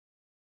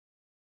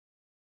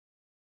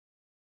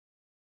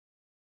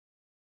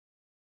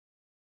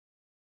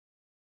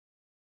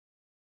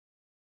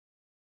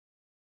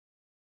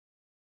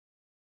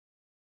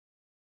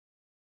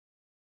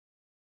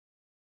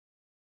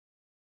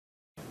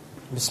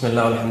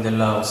Bismillah,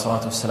 alhamdulillah, wa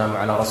salatu wassalamu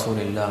ala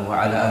rasulillah wa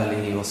ala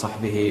alihi wa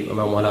sahbihi wa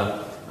man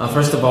wala.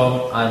 First of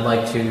all, I'd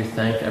like to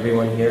thank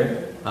everyone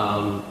here,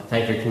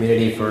 thank your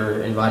community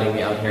for inviting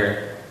me out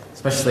here,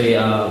 especially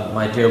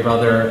my dear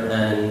brother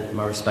and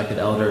my respected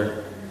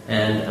elder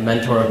and a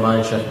mentor of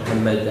mine, Sheikh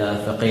Muhammad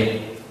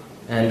Faqih.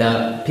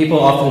 And people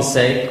often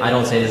say, I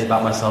don't say this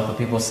about myself, but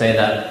people say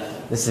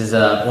that this is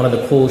one of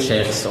the cool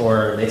sheikhs,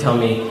 or they tell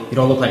me, you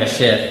don't look like a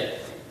sheikh.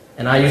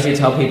 And I usually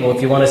tell people,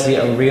 if you want to see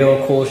a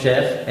real cool sheikh,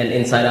 an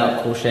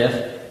inside-out cool sheikh,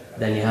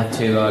 then you have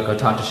to go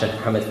talk to Sheikh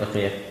Muhammad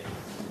Faqih.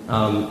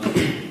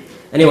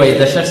 Anyway,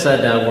 the sheikh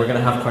said we're going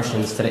to have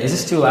questions today. Is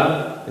this too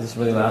loud? Is this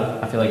really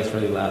loud? I feel like it's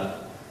really loud.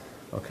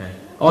 Okay.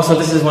 Also,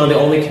 this is one of the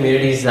only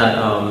communities that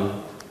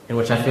in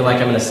which I feel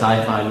like I'm in a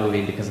sci-fi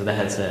movie because of the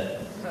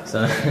headset.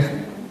 So,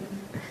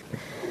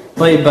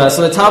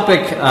 so the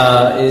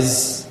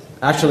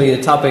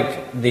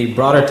topic the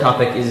broader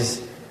topic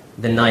is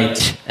the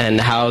night and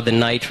how the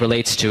night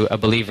relates to a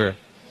believer.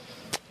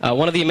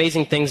 One of the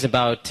amazing things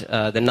about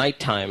the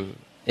nighttime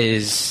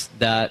is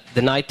that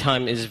the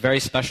nighttime is very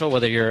special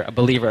whether you're a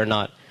believer or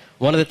not.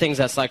 One of the things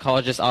that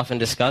psychologists often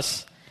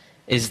discuss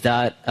is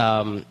that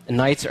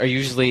nights are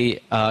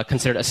usually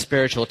considered a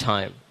spiritual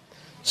time.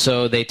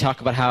 So they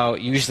talk about how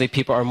usually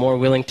people are more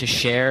willing to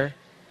share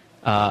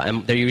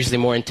and they're usually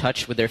more in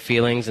touch with their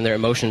feelings and their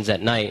emotions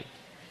at night.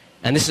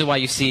 And this is why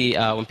you see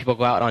when people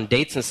go out on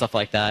dates and stuff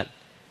like that,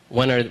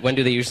 when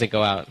do they usually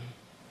go out?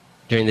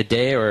 During the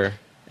day or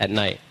at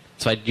night?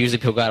 So usually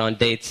people go out on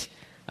dates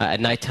at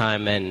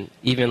nighttime, and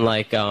even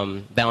like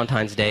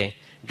Valentine's Day.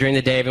 During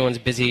the day, everyone's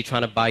busy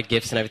trying to buy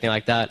gifts and everything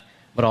like that,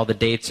 but all the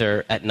dates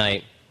are at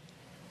night.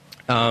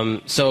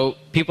 So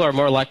people are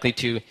more likely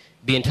to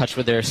be in touch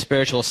with their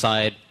spiritual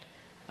side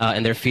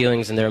and their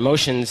feelings and their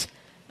emotions.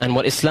 And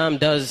what Islam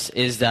does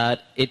is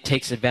that it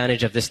takes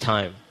advantage of this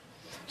time.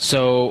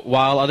 So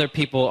while other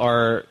people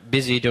are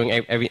busy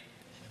doing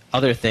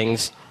other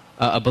things,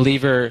 a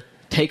believer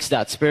takes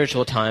that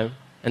spiritual time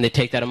and they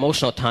take that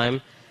emotional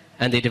time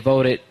and they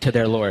devote it to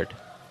their Lord.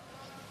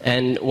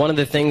 And one of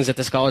the things that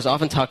the scholars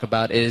often talk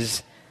about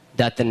is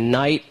that the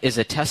night is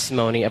a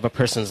testimony of a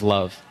person's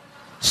love.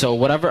 So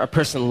whatever a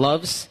person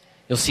loves,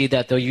 you'll see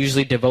that they'll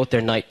usually devote their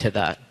night to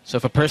that. So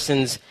if a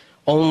person's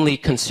only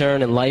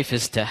concern in life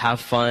is to have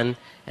fun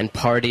and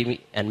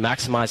party and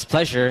maximize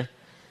pleasure,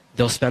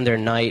 they'll spend their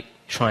night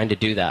trying to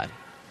do that.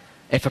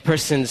 If a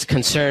person's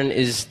concern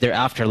is their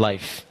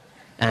afterlife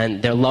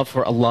and their love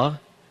for Allah,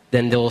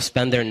 then they'll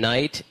spend their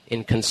night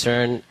in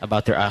concern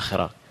about their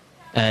akhirah.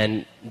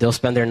 And they'll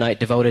spend their night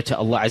devoted to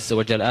Allah Azza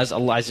wa Jal. As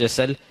Allah Azza wa Jal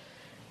said,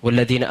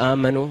 وَالَّذِينَ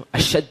آمَنُوا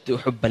أَشَدُّ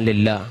حُبًّا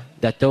لِلَّهِ,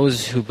 that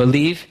those who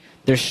believe,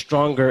 they're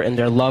stronger in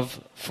their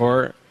love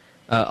for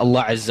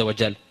Allah Azza wa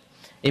Jal.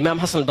 Imam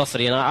Hassan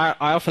al-Basri, and I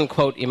often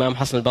quote Imam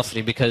Hassan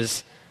al-Basri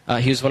because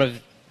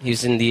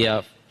he's in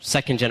the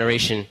second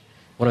generation,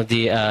 one of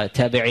the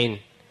tabi'een.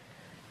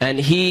 And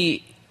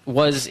he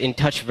was in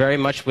touch very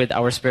much with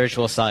our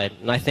spiritual side.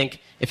 And I think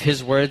if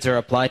his words are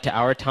applied to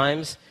our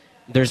times,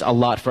 there's a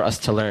lot for us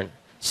to learn.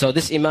 So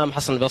this Imam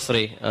Hassan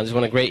al-Basri is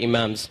one of the great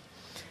Imams.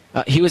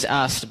 He was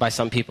asked by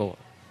some people.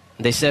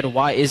 They said,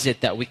 why is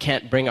it that we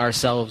can't bring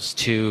ourselves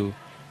to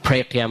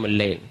pray Qiyamul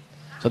Layl?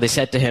 So they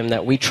said to him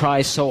that we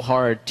try so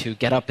hard to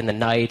get up in the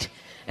night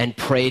and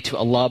pray to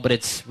Allah, but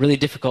it's really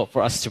difficult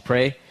for us to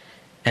pray.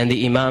 And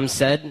the Imam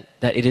said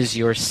that it is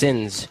your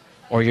sins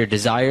or your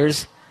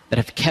desires that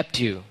have kept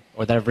you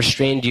or that have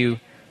restrained you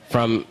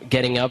from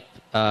getting up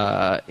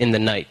in the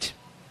night.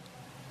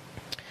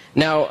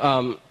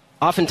 Now,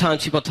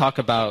 oftentimes people talk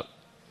about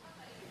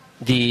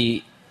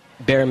the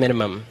bare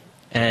minimum,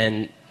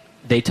 and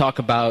they talk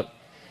about,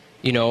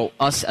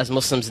 us as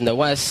Muslims in the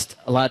West.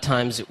 A lot of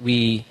times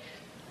we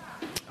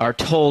are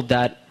told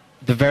that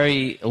the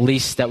very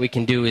least that we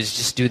can do is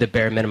just do the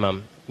bare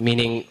minimum,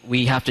 meaning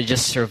we have to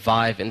just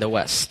survive in the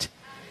West.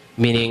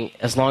 Meaning,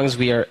 as long as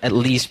we are at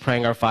least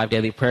praying our 5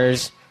 daily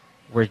prayers,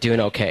 we're doing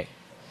okay.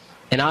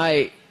 And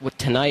I would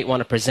tonight want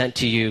to present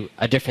to you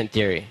a different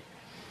theory.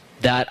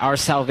 That our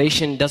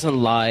salvation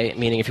doesn't lie,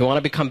 meaning if you want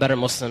to become better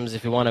Muslims,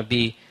 if you want to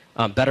be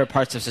better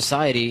parts of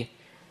society,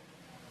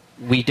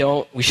 we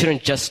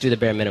shouldn't just do the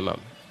bare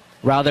minimum.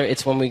 Rather,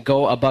 it's when we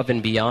go above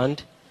and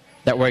beyond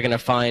that we're going to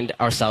find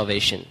our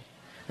salvation.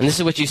 And this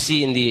is what you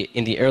see in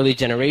the early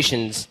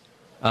generations,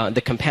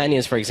 the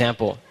companions, for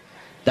example,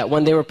 that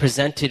when they were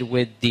presented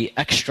with the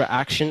extra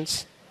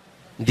actions,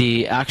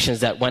 the actions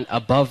that went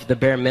above the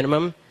bare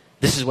minimum,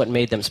 this is what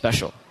made them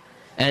special.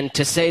 And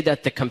to say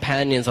that the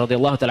companions,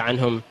 radiallahu ta'ala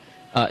anhum,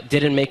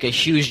 didn't make a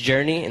huge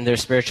journey in their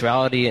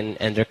spirituality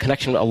and their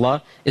connection with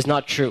Allah is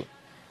not true.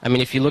 I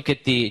mean, if you look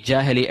at the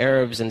Jahili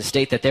Arabs and the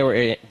state that they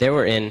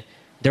were in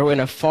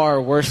a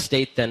far worse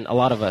state than a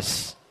lot of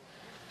us.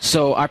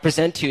 So I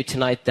present to you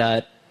tonight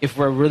that if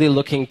we're really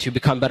looking to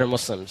become better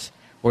Muslims,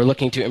 we're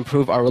looking to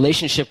improve our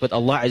relationship with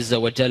Allah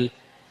Azza wa Jal,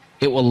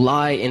 it will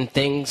lie in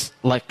things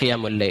like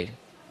Qiyamul Layl,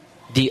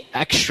 the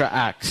extra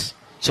acts.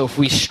 So if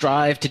we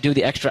strive to do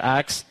the extra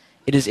acts,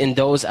 it is in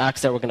those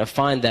acts that we're going to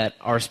find that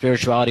our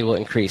spirituality will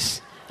increase.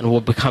 and we'll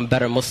become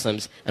better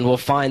Muslims, and we'll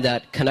find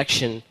that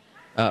connection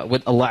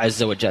with Allah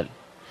Azza wa Jal.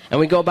 And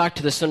we go back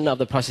to the sunnah of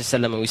the Prophet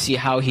ﷺ, and we see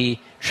how he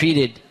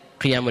treated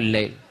Qiyamul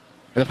Layl.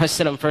 And the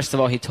Prophet ﷺ, first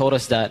of all, he told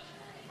us that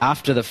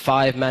after the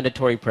 5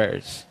 mandatory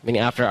prayers,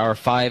 meaning after our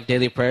 5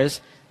 daily prayers,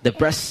 the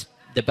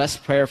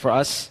best prayer for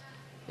us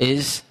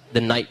is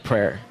the night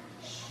prayer.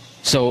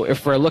 So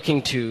if we're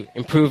looking to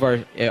improve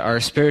our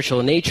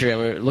spiritual nature and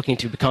we're looking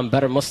to become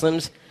better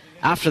Muslims,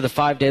 after the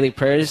 5 daily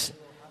prayers,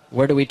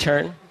 where do we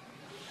turn?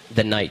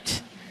 The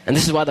night. And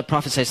this is why the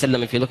Prophet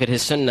ﷺ, if you look at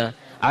his sunnah,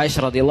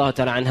 Aisha radiallahu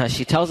ta'ala anha,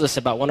 she tells us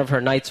about one of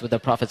her nights with the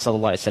Prophet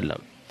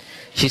ﷺ.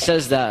 She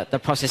says that the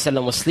Prophet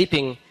ﷺ was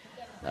sleeping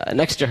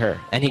next to her,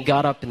 and he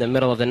got up in the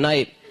middle of the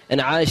night,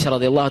 and Aisha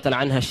radiallahu ta'ala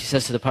anha, she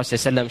says to the Prophet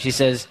ﷺ, she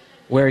says,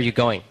 "Where are you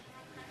going?"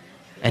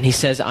 And he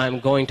says, "I'm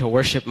going to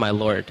worship my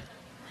Lord."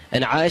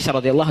 And Aisha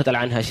radiallahu ta'ala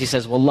anha, she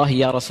says, "Wallahi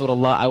ya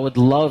Rasulullah, I would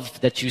love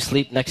that you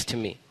sleep next to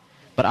me,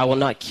 but I will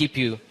not keep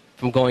you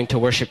from going to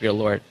worship your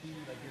Lord."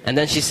 And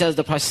then she says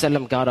the Prophet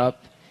ﷺ got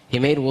up, he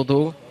made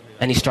wudu,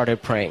 and he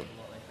started praying.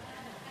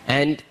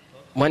 And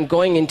when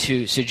going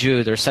into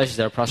sujood or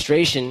sajda or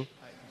prostration,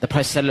 the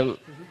Prophet ﷺ,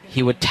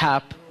 he would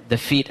tap the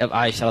feet of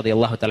Aisha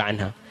radiallahu ta'ala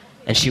anha,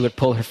 and she would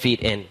pull her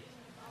feet in.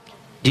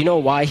 Do you know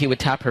why he would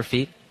tap her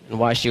feet and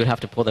why she would have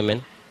to pull them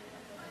in?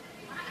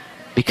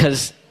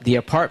 Because the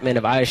apartment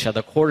of Aisha,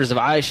 the quarters of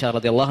Aisha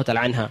radiallahu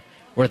ta'ala anha,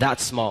 were that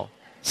small.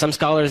 Some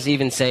scholars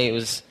even say it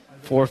was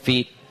 4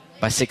 feet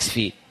by 6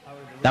 feet.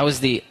 That was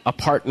the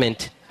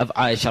apartment of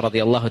Aisha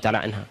radiallahu ta'ala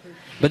anha.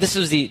 But this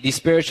was the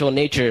spiritual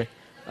nature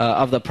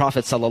of the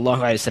Prophet sallallahu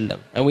alaihi wasallam.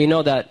 And we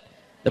know that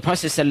the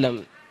Prophet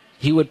sallam,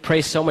 he would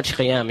pray so much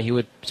qiyam, he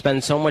would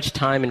spend so much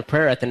time in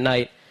prayer at the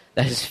night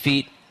that his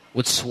feet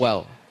would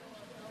swell.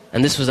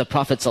 And this was the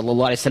Prophet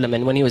sallallahu alaihi wasallam.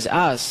 And when he was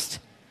asked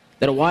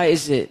that why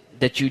is it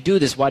that you do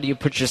this, why do you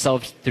put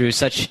yourself through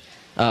such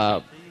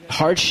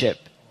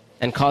hardship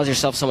and cause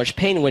yourself so much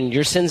pain when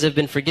your sins have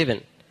been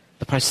forgiven?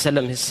 The Prophet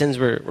sallam, his sins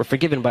were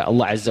forgiven by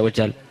Allah Azza wa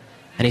Jal.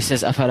 And he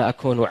says, أَفَلَا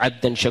أَكُونُ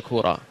عَبْدًا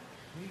شَكُورًا.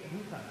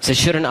 So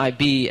shouldn't I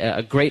be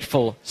a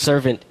grateful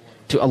servant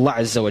to Allah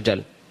Azza wa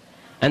Jal?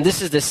 And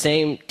this is the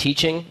same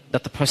teaching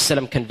that the Prophet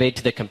ﷺ conveyed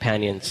to the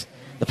companions.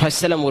 The Prophet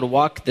ﷺ would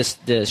walk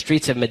the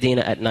streets of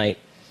Medina at night.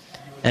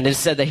 And it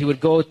said that he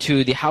would go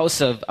to the house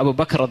of Abu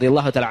Bakr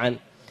radiallahu ta'ala an,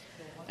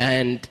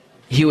 and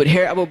he would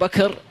hear Abu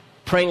Bakr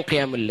praying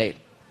Qiyamul Layl.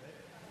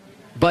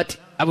 But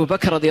Abu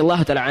Bakr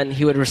radiallahu ta'ala an,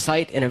 he would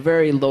recite in a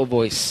very low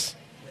voice.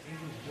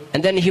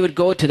 And then he would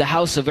go to the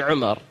house of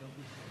Umar,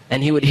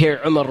 and he would hear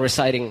Umar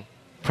reciting,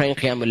 praying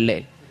Qiyamul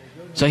Layl.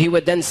 So he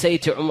would then say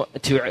to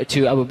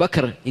Abu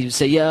Bakr, he would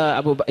say, Ya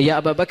Abu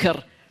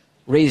Bakr,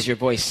 raise your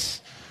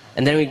voice.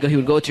 And then he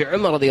would go to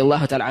Umar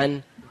radiallahu ta'ala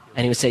an,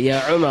 and he would say,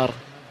 Ya Umar,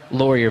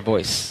 lower your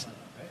voice.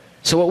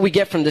 So what we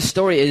get from this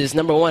story is,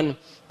 number one,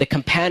 the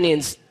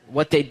companions,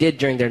 what they did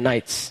during their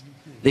nights.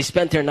 They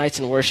spent their nights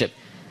in worship.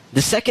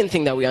 The second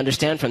thing that we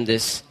understand from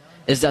this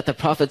is that the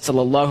Prophet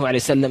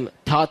ﷺ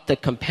taught the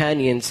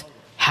companions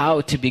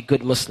how to be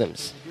good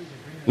Muslims.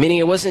 Meaning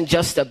it wasn't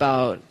just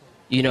about,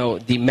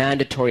 the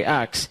mandatory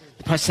acts.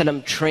 The Prophet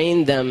ﷺ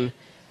trained them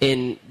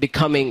in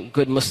becoming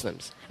good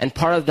Muslims. And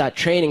part of that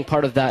training,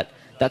 part of that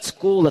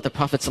school that the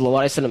Prophet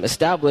ﷺ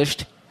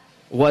established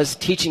was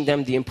teaching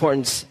them the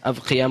importance of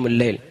Qiyamul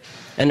Layl.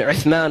 And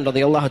Uthman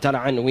radiallahu ta'ala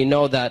anhu, we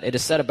know that it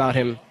is said about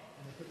him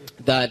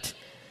that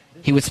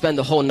he would spend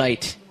the whole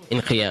night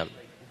in Qiyam.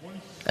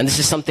 And this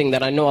is something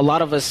that I know a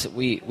lot of us,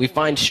 we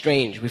find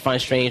strange. We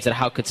find strange that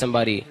how could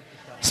somebody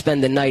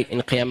spend the night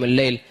in Qiyamul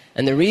Layl?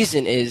 And the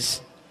reason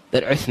is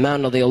that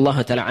Uthman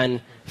radiallahu ta'ala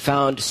anhu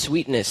found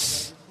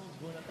sweetness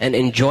and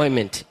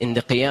enjoyment in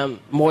the Qiyam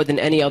more than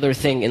any other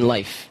thing in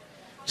life.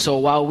 So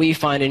while we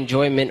find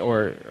enjoyment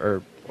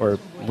or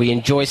we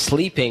enjoy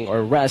sleeping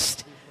or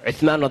rest,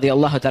 Uthman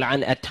radiallahu ta'ala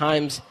anhu at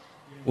times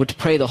would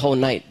pray the whole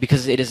night,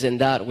 because it is in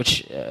that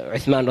which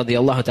Uthman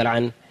radiallahu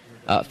ta'ala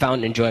anhu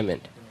found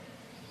enjoyment.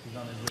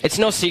 It's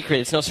no secret,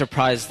 it's no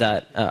surprise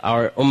that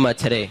our ummah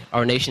today,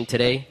 our nation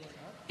today,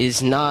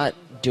 is not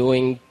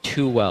doing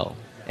too well.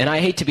 And I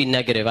hate to be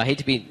negative, I hate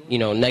to be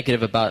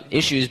negative about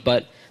issues,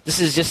 but this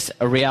is just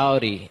a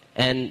reality.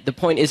 And the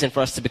point isn't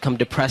for us to become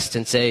depressed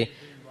and say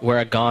we're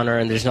a goner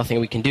and there's nothing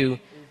we can do.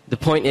 The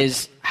point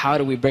is, how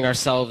do we bring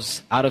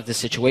ourselves out of this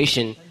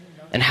situation,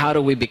 and how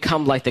do we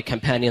become like the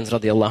companions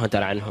radiallahu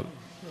ta'ala anhum?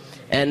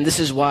 And this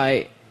is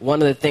why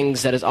one of the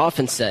things that is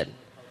often said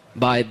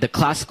by the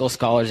classical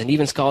scholars and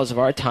even scholars of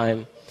our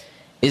time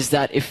is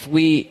that if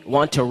we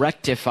want to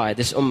rectify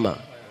this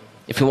ummah,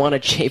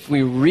 if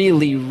we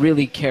really,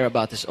 really care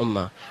about this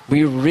ummah,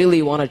 we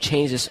really want to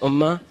change this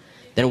ummah,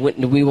 then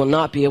we will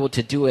not be able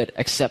to do it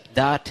except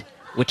that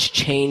which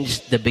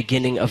changed the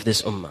beginning of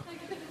this ummah.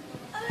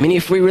 Meaning,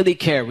 if we really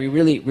care, we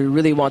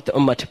really want the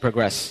ummah to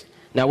progress.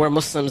 Now, we're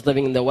Muslims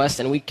living in the West,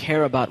 and we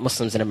care about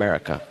Muslims in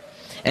America,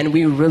 and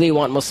we really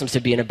want Muslims to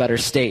be in a better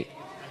state.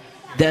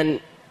 Then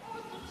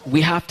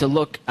we have to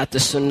look at the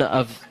sunnah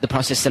of the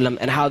Prophet ﷺ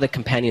and how the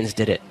companions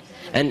did it.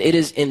 And it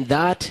is in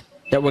that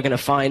we're going to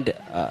find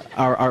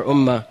our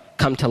ummah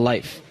come to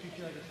life.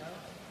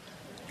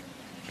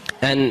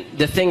 And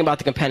the thing about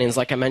the companions,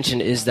 like I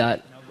mentioned, is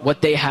that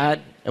what they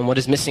had and what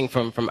is missing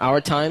from our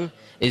time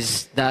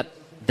is that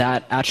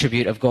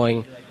attribute of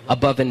going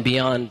above and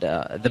beyond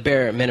the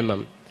bare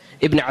minimum.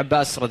 Ibn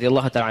Abbas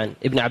radiallahu ta'ala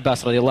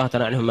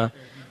anhuma,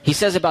 he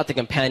says about the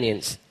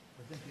companions,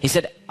 he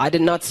said, I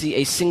did not see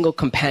a single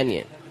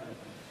companion.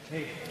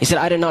 He said,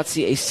 I did not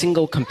see a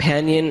single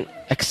companion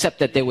except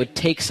that they would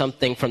take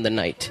something from the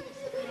night.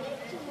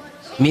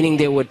 Meaning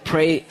they would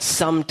pray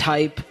some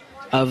type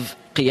of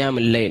Qiyam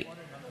al-Layl.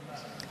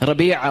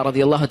 Rabi'a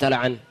radiallahu ta'ala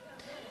an,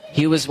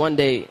 he was one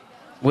day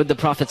with the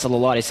Prophet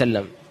sallallahu alaihi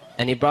wasallam,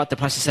 and he brought the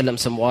Prophet sallallahu alaihi wasallam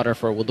some water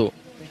for wudu.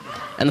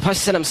 And the Prophet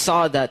sallallahu alaihi wasallam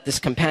saw that this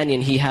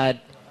companion, he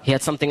had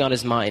something on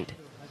his mind.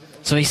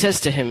 So he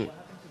says to him,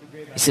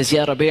 he says,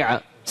 Ya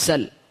Rabi'a,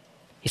 sal.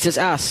 He says,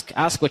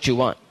 ask what you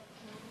want.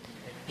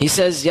 He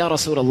says, Ya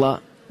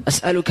Rasulullah,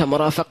 as'aluka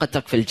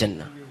murafaqatak fil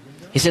jannah.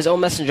 He says, O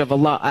Messenger of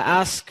Allah, I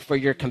ask for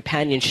your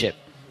companionship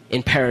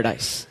in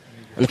paradise.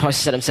 And the Prophet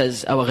ﷺ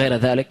says, Awa ghayra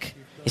dhalik.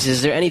 He says,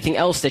 is there anything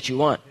else that you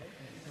want?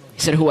 He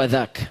said, Huwa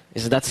dhak. He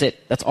said, that's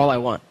it. That's all I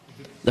want.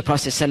 The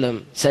Prophet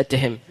ﷺ said to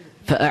him,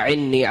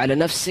 فَأَعِنِّي عَلَى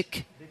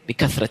نَفْسِكَ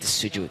بِكَثْرَةِ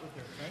السُّجُودِ.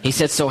 He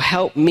said, so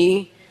help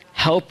me,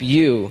 help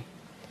you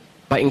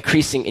by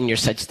increasing in your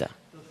sajda.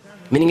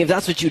 Meaning if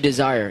that's what you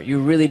desire, you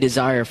really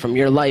desire from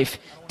your life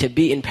to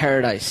be in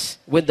paradise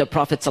with the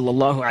Prophet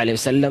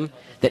ﷺ,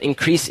 that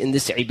increase in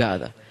this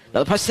ibadah. Now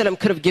the Prophet ﷺ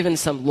could have given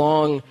some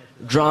long,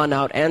 drawn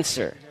out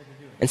answer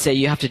and say,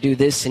 you have to do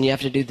this, and you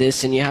have to do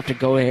this, and you have to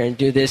go here and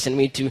do this, and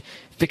we need to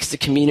fix the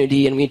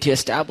community, and we need to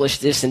establish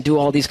this, and do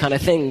all these kind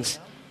of things.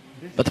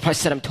 But the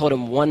Prophet ﷺ told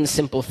him one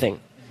simple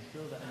thing.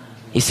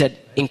 He said,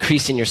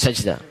 increase in your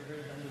sajda.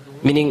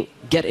 Meaning,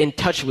 get in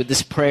touch with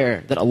this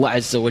prayer that Allah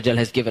Azza wa Jal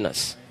has given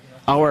us.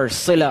 Our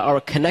sila, our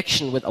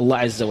connection with Allah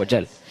Azza wa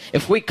Jal.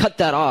 If we cut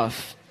that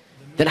off,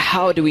 then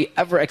how do we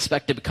ever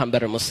expect to become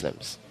better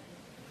Muslims?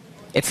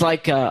 It's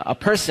like a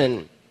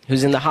person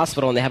who's in the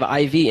hospital and they have an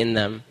IV in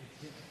them,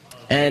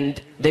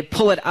 and they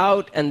pull it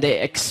out and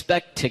they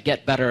expect to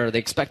get better, or they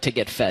expect to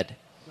get fed.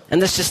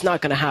 And that's just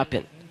not going to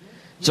happen.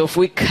 So if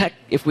we cut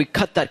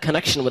that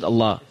connection with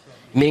Allah,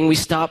 meaning we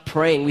stop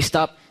praying, we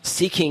stop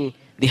seeking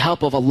the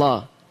help of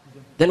Allah,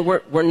 then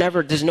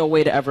there's no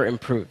way to ever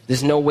improve.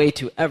 There's no way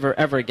to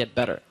ever get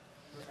better.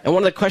 And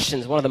one of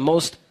the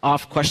most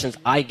oft questions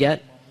I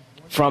get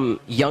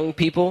from young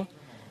people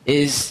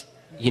is,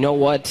 you know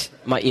what,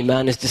 my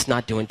iman is just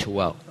not doing too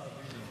well.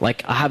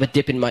 Like, I have a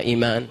dip in my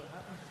iman,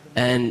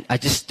 and I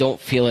just don't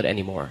feel it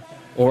anymore.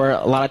 Or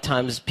a lot of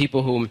times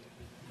people who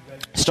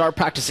start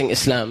practicing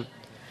Islam,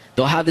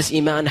 they'll have this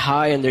iman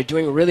high and they're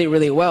doing really,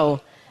 really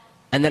well,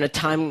 and then a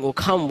time will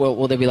come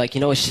where they'll be like, you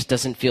know, it just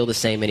doesn't feel the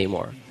same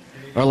anymore.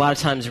 Or a lot of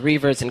times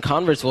reverts and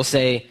converts will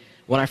say,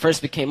 when I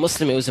first became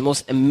Muslim, it was the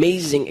most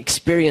amazing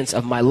experience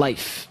of my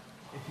life.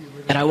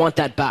 And I want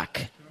that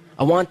back.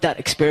 I want that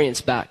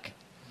experience back.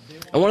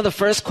 And one of the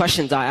first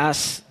questions I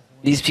ask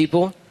these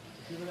people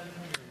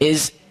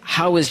is,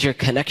 how is your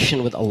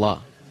connection with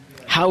Allah?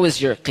 How is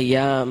your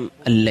Qiyam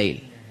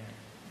al-Layl?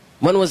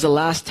 When was the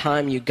last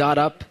time you got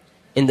up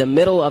in the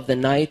middle of the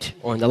night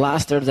or in the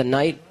last third of the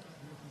night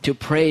to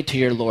pray to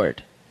your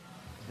Lord?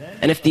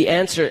 And if the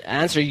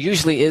answer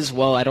usually is,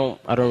 well, I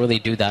don't really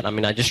do that. I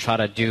mean, I just try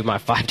to do my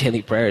 5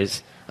 daily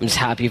prayers. I'm just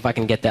happy if I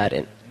can get that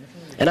in.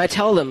 And I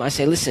tell them, I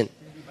say, listen,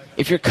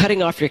 if you're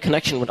cutting off your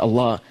connection with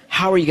Allah,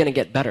 how are you going to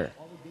get better?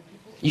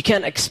 You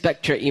can't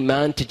expect your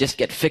iman to just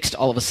get fixed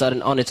all of a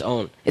sudden on its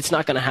own. It's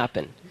not going to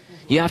happen.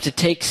 You have to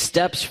take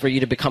steps for you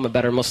to become a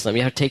better Muslim.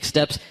 You have to take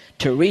steps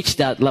to reach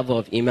that level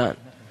of iman.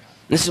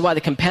 This is why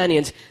the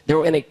companions, they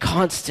were in a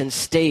constant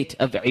state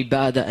of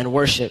ibadah and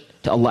worship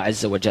to Allah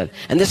Azza wa Jal.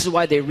 And this is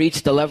why they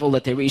reached the level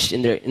that they reached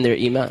in their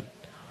iman.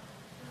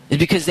 It's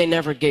because they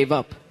never gave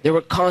up. They were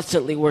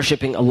constantly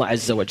worshipping Allah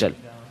Azza wa Jal.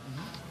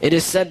 It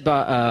is said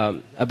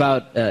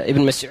about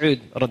Ibn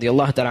Mas'ud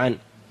radiallahu ta'ala an,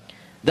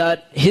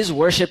 that his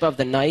worship of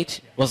the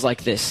night was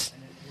like this.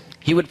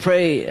 He would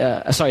pray,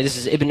 this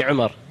is Ibn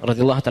Umar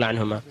radiallahu ta'ala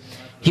anhuma.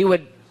 He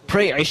would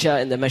pray Isha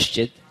in the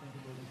masjid,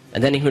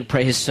 and then he would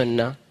pray his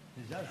sunnah.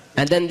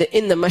 And then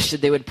in the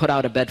masjid, they would put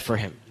out a bed for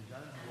him.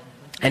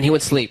 And he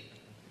would sleep.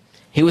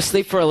 He would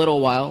sleep for a little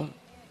while,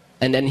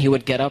 and then he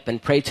would get up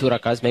and pray 2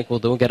 rak'ahs, make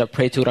wudu, get up,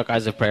 pray 2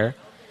 rak'ahs of prayer.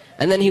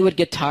 And then he would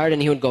get tired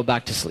and he would go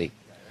back to sleep.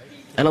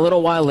 And a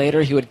little while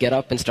later, he would get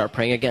up and start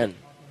praying again.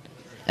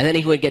 And then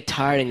he would get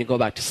tired and he'd go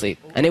back to sleep.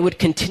 And it would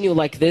continue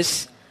like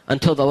this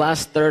until the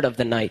last third of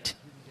the night.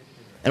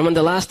 And when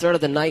the last third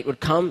of the night would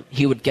come,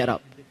 he would get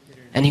up.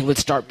 And he would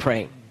start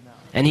praying.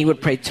 And he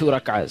would pray 2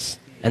 rak'ahs.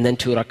 And then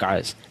 2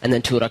 rak'ahs, and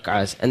then 2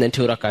 rak'ahs, and then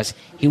 2 rak'ahs.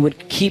 He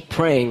would keep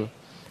praying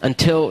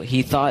until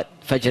he thought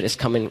Fajr is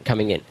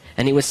coming in.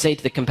 And he would say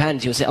to the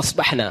companions, he would say,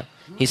 Asbahna.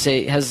 He'd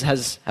say, has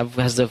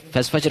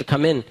Fajr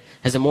come in?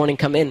 Has the morning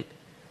come in?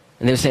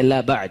 And they would say,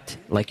 La ba'd,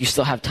 like you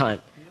still have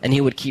time. And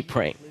he would keep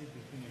praying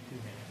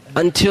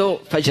until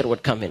Fajr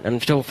would come in.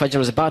 Until Fajr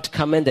was about to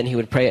come in, then he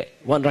would pray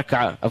 1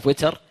 rak'ah of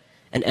witr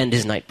and end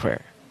his night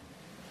prayer.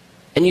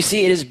 And you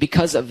see, it is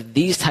because of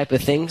these type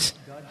of things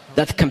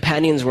that the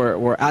companions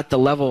were at the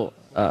level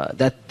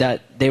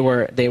that they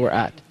were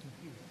at.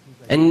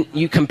 And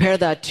you compare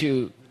that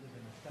to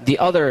the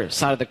other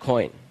side of the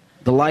coin,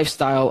 the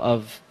lifestyle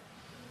of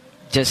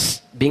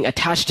just being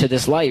attached to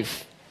this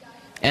life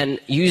and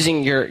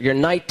using your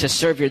night to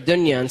serve your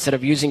dunya instead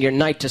of using your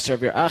night to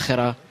serve your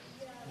akhirah.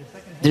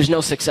 There's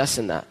no success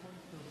in that.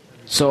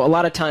 So a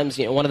lot of times,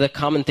 one of the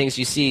common things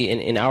you see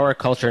in our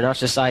culture, in our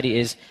society,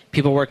 is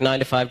people work 9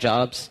 to 5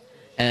 jobs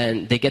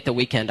and they get the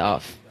weekend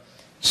off.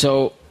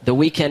 So the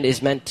weekend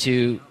is meant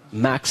to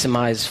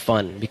maximize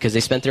fun because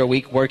they spent their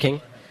week working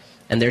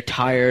and they're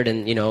tired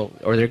and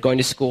or they're going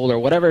to school or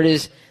whatever it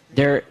is.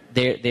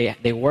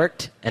 They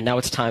worked and now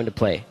it's time to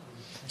play.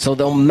 So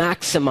they'll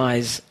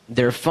maximize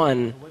their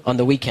fun on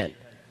the weekend.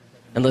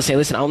 And they'll say,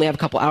 listen, I only have a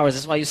couple hours.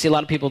 That's why you see a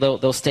lot of people,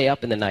 they'll stay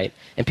up in the night.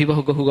 And people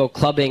who go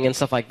clubbing and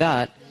stuff like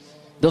that,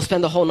 they'll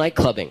spend the whole night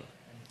clubbing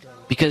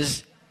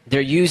because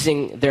they're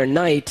using their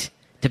night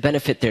to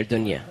benefit their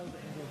dunya.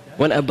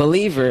 When a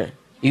believer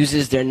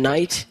uses their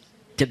night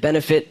to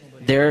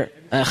benefit their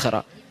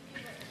akhirah.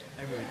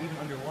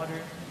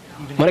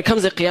 When it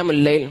comes to Qiyam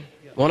al-Layl,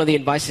 one of the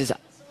advices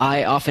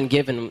I often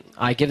give, and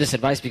I give this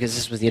advice because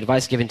this was the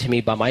advice given to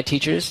me by my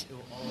teachers,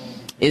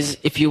 is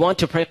if you want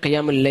to pray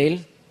Qiyam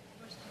al-Layl,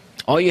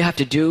 all you have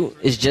to do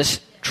is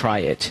just try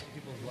it.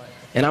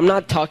 And I'm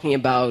not talking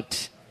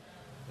about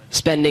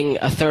spending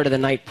a third of the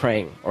night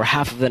praying or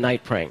half of the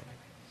night praying.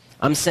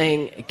 I'm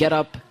saying get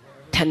up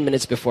 10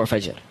 minutes before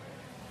Fajr.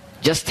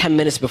 Just 10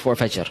 minutes before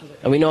Fajr.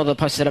 And we know the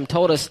Prophet ﷺ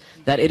told us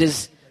that it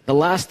is the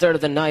last third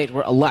of the night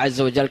where Allah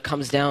Azza wa Jal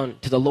comes down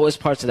to the lowest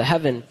parts of the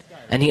heaven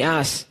and He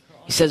asks,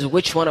 He says,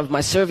 which one of my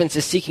servants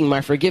is seeking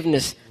my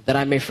forgiveness that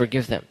I may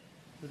forgive them?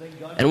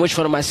 And which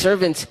one of my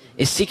servants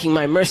is seeking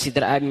my mercy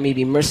that I may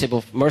be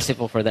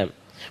merciful for them?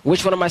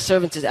 Which one of my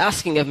servants is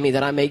asking of me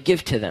that I may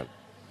give to them?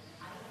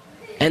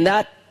 And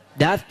that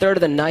third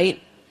of the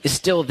night is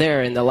still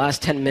there in the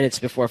last 10 minutes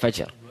before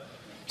Fajr.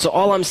 So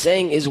all I'm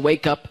saying is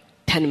wake up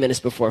 10 minutes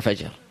before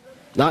Fajr.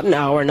 Not an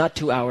hour, not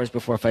 2 hours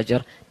before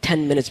Fajr,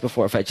 10 minutes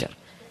before Fajr.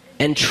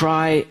 And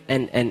try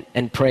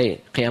and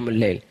pray Qiyam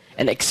al-Layl.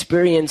 And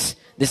experience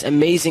this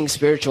amazing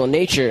spiritual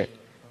nature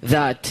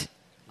that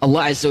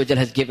Allah Azza wa Jal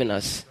has given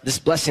us. This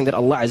blessing that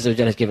Allah Azza wa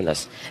Jal has given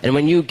us. And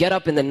when you get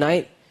up in the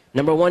night,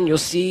 number one, you'll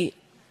see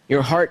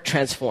your heart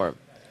transform.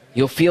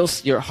 You'll feel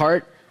your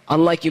heart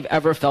unlike you've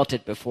ever felt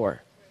it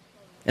before.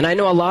 And I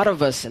know a lot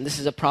of us, and this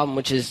is a problem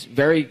which is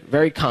very,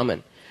 very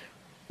common,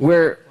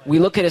 where we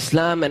look at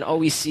Islam and all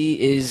we see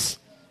is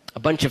a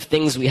bunch of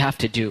things we have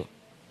to do.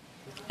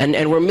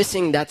 And we're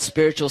missing that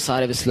spiritual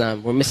side of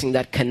Islam. We're missing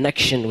that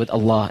connection with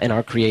Allah and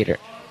our Creator.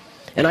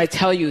 And I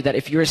tell you that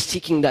if you're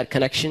seeking that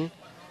connection,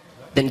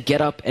 then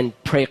get up and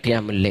pray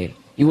Qiyam al-Layl.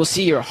 You will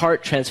see your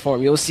heart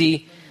transform. You will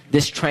see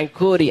this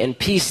tranquility and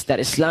peace that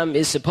Islam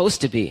is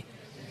supposed to be.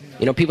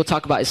 People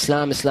talk about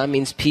Islam. Islam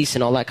means peace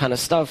and all that kind of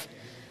stuff.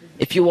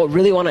 If you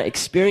really want to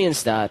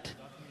experience that,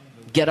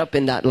 get up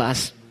in that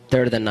last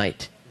third of the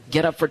night.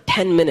 Get up for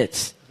 10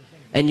 minutes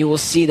and you will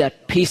see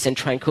that peace and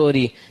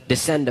tranquility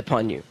descend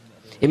upon you.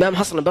 Imam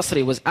Hassan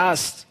al-Basri was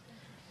asked,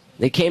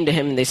 they came to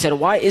him and they said,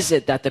 why is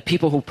it that the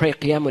people who pray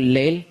Qiyam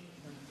al-Layl,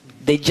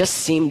 they just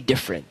seem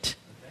different?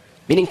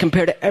 Meaning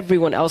compared to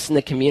everyone else in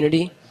the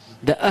community,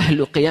 the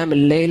Ahlu Qiyam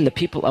al-Layl, the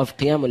people of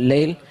Qiyam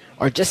al-Layl,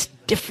 are just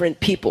different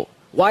people.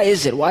 Why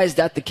is it? Why is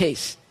that the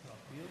case?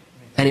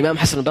 And Imam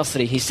Hassan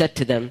al-Basri, he said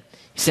to them,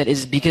 he said,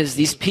 it's because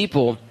these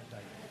people,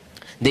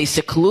 they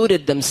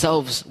secluded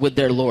themselves with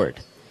their Lord.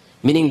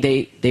 Meaning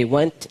they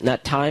went in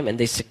that time and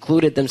they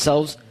secluded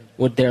themselves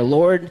with their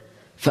Lord.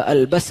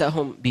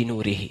 فَأَلْبَسَهُمْ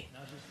بِنُورِهِ.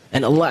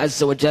 And Allah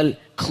Azza wa Jal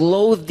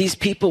clothed these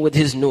people with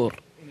His nur.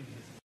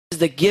 This is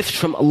the gift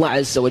from Allah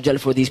Azza wa Jal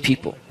for these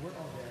people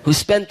who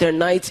spent their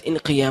nights in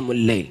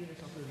Qiyamul Layl,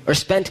 or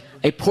spent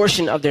a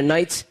portion of their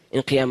nights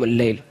in Qiyamul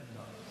Layl.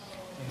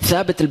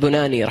 Thabit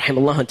al-Bunani,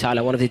 rahimahullah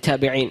ta'ala, one of the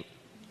tabi'een,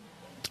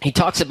 he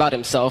talks about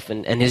himself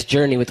and his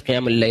journey with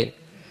Qiyamul Layl.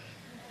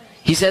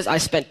 He says, I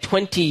spent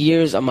 20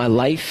 years of my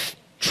life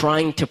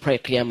trying to pray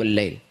Qiyamul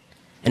Layl,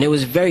 and it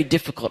was very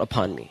difficult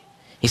upon me.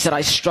 He said,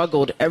 I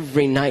struggled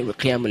every night with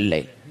Qiyamul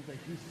Layl.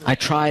 I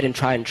tried and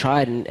tried and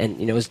tried, and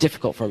it was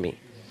difficult for me.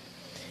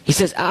 He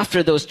says,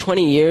 after those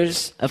 20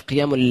 years of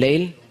Qiyamul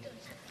Layl,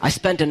 I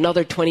spent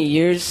another 20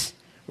 years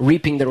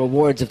reaping the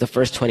rewards of the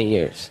first 20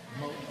 years.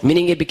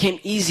 Meaning it became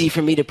easy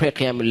for me to pray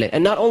Qiyamul Layl.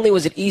 And not only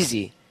was it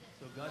easy,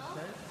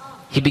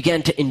 he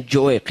began to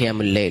enjoy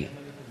Qiyamul Layl.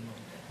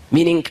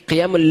 Meaning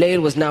Qiyamul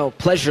Layl was now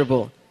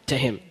pleasurable to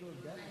him.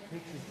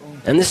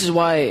 And this is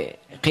why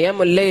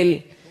Qiyamul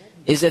Layl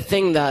is a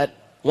thing that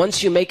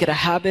once you make it a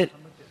habit,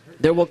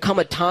 there will come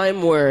a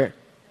time where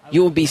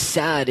you will be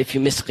sad if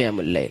you miss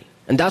Qiyamul Layl.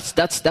 And that's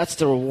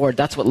the reward.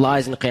 That's what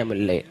lies in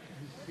Qiyamul Layl.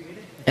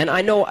 And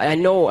I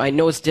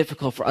know it's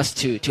difficult for us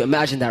to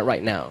imagine that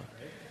right now.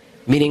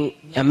 Meaning,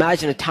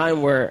 imagine a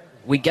time where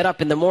we get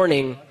up in the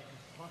morning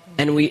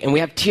and we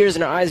have tears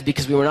in our eyes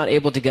because we were not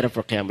able to get up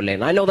for Qiyamul Layl.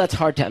 And I know that's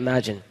hard to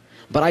imagine.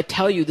 But I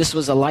tell you, this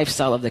was a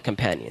lifestyle of the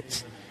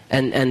companions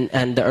and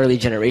the early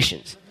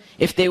generations.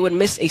 If they would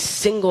miss a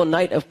single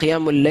night of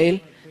Qiyamul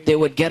Layl, they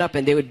would get up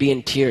and they would be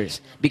in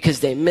tears because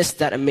they missed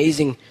that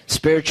amazing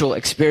spiritual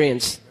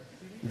experience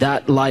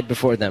that lied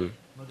before them.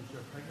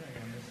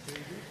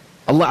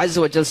 Allah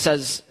Azza wa Jal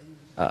says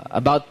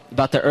about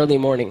the early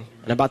morning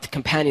and about the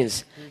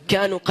companions,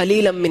 كَانُوا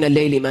قَلِيلًا مِنَ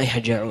اللَّيْلِ مَا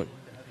يَهْجَعُونَ,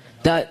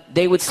 that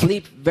they would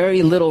sleep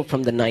very little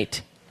from the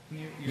night.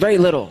 Very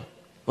little.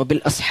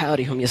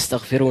 وَبِالْأَسْحَارِ هُمْ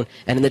يَسْتَغْفِرُونَ,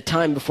 and in the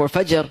time before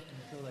Fajr,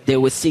 they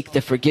would seek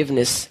the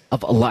forgiveness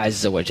of Allah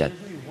Azza wa Jal.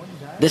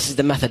 This is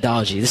the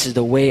methodology, this is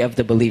the way of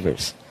the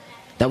believers.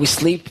 That we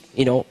sleep,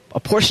 a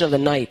portion of the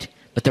night,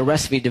 but the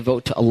rest we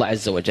devote to Allah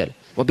Azza wa Jal.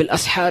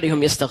 وَبِالْأَسْحَارِ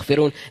هُمْ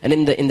يَسْتَغْفِرُونَ, and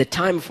in the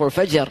time before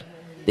Fajr,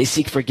 they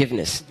seek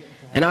forgiveness.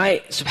 And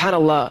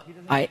subhanAllah,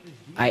 I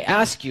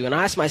ask you and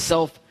I ask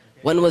myself,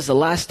 when was the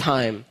last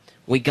time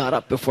we got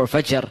up before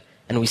Fajr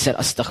and we said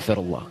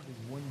Astaghfirullah?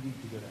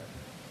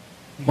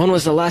 When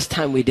was the last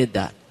time we did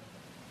that?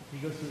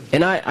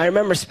 And I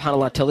remember,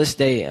 subhanAllah, till this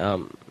day,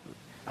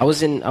 I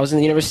was in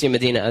the University of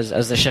Medina,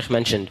 as the Sheikh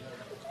mentioned.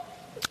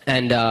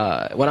 And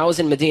when I was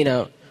in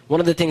Medina, one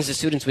of the things the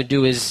students would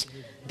do is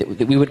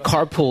we would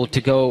carpool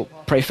to go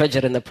pray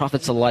Fajr in the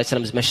Prophet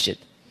ﷺ's masjid.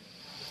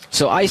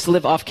 So I used to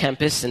live off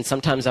campus, and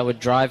sometimes I would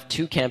drive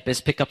to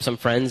campus, pick up some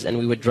friends, and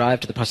we would drive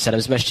to the Prophet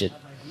ﷺ's masjid.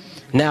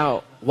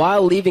 Now,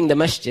 while leaving the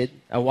masjid,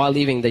 while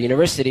leaving the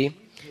university,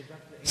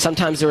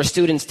 sometimes there were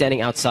students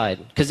standing outside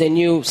because they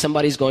knew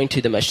somebody's going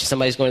to the masjid,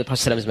 somebody's going to the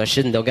Prophet ﷺ's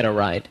masjid, and they'll get a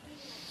ride.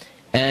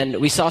 And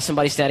we saw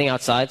somebody standing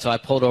outside, so I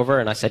pulled over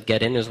and I said,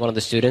 get in. It was one of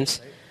the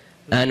students.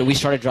 And we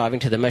started driving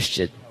to the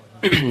masjid.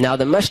 Now,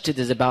 the masjid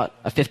is about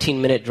a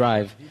 15-minute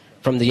drive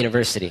from the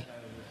university.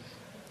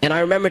 And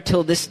I remember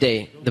till this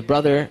day, the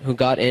brother who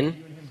got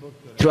in,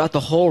 throughout the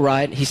whole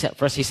ride, he said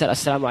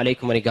Assalamu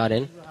alaikum when he got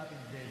in.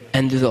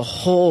 And through the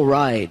whole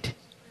ride,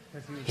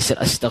 he said,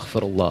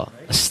 Astaghfirullah,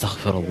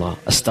 Astaghfirullah,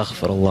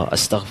 Astaghfirullah,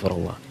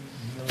 Astaghfirullah.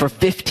 For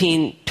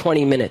 15,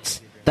 20 minutes,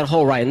 that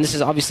whole ride. And this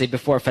is obviously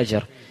before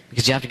Fajr,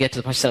 because you have to get to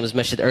the Prophet's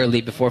masjid early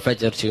before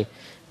Fajr to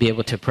be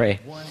able to pray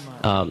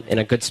in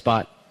a good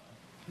spot.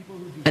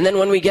 And then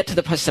when we get to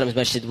the Prophet's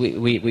masjid,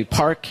 we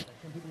park,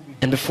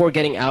 and before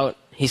getting out,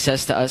 he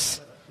says to us,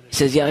 he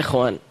says, Ya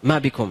ikhwan,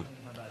 ma bikum.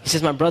 He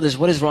says, my brothers,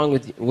 what is wrong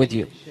with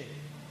you?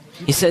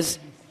 He says,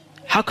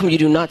 how come you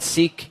do not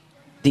make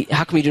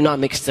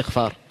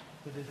istighfar?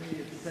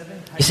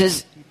 He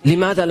says,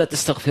 لِمَاذَا لَا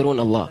تَسْتَغْفِرُونَ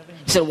اللَّهِ.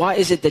 He said, why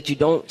is it that you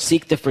don't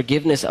seek the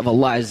forgiveness of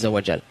Allah Azza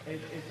wa Jal?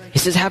 He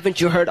says,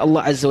 haven't you heard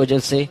Allah Azza wa Jal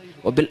say,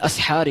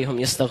 وَبِالْأَسْحَارِ هُمْ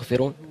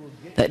يَسْتَغْفِرُونَ,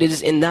 that it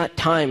is in that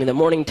time, in the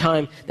morning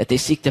time, that they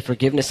seek the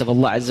forgiveness of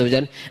Allah Azza wa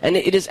Jal. And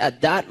it is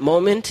at that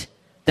moment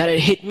that it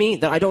hit me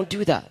that I don't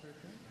do that.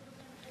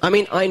 I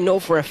mean, I know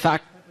for a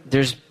fact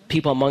there's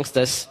people amongst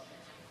us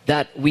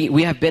that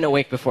we have been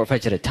awake before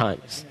Fajr at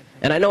times.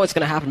 And I know it's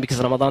going to happen because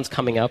Ramadan's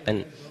coming up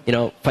and,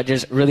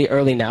 Fajr's really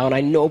early now, and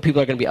I know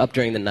people are going to be up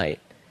during the night.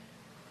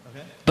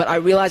 But I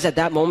realize at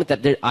that moment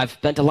that I've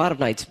spent a lot of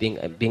nights being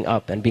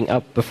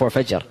up before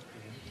Fajr.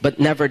 But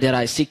never did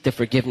I seek the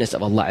forgiveness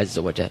of Allah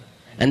Azza wa Jal.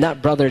 And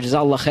that brother,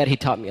 Jazakallah khair, he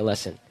taught me a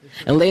lesson.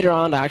 And later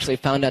on, I actually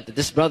found out that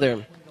this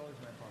brother,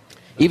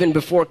 even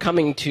before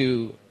coming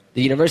to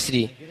the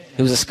university,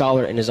 he was a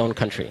scholar in his own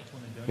country.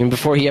 I mean,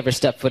 before he ever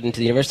stepped foot into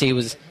the university, he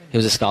was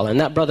a scholar. And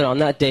that brother on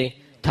that day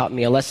taught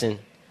me a lesson,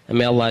 and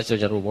may Allah Azza wa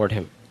Jal reward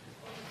him.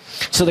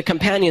 So the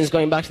companions,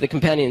 going back to the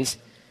companions,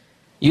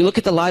 you look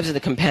at the lives of the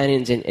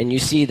companions and you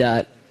see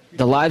that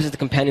the lives of the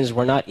companions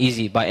were not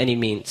easy by any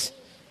means.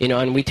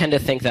 And we tend to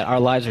think that our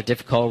lives are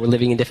difficult, we're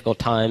living in difficult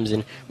times,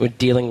 and we're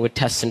dealing with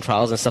tests and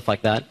trials and stuff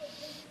like that.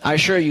 I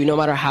assure you, no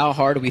matter how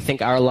hard we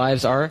think our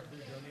lives are,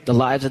 the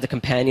lives of the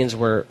companions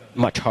were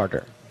much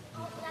harder.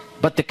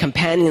 But the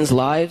companions'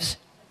 lives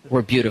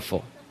were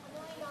beautiful.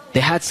 They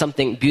had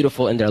something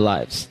beautiful in their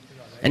lives.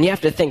 And you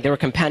have to think, there were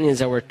companions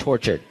that were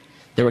tortured.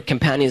 There were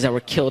companions that were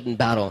killed in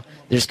battle.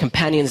 There's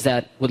companions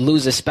that would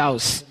lose a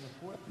spouse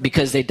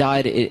because they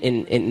died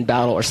in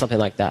battle or something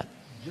like that.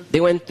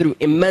 They went through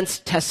immense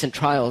tests and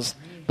trials,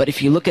 but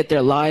if you look at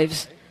their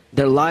lives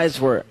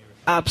were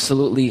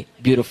absolutely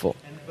beautiful.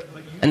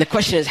 And the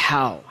question is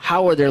how?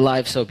 How are their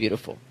lives so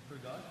beautiful?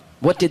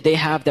 What did they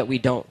have that we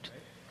don't?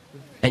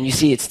 And you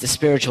see, it's the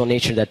spiritual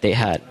nature that they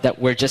had that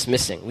we're just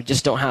missing. We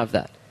just don't have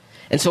that.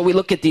 And so we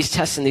look at these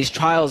tests and these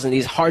trials and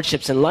these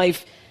hardships in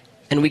life,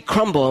 and we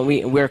crumble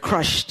and we're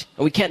crushed,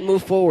 and we can't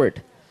move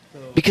forward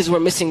because we're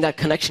missing that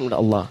connection with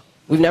Allah.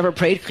 We've never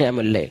prayed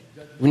Qiyamul Layl.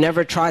 We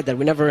never tried that.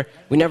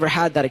 We never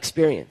had that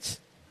experience.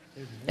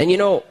 And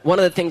one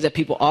of the things that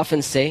people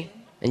often say,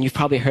 and you've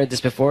probably heard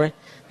this before,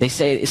 they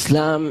say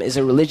Islam is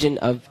a religion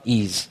of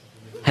ease.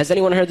 Has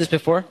anyone heard this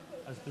before?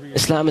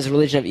 Islam is a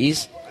religion of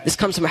ease. This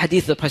comes from a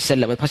hadith of the Prophet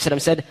ﷺ. The Prophet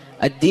ﷺ said,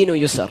 Ad-Dinu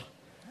Yusar,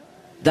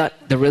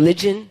 that the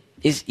religion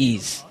is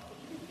ease.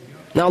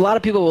 Now a lot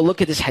of people will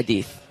look at this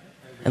hadith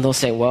and they'll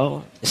say,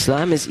 well,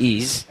 Islam is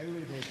ease,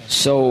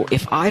 so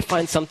if I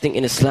find something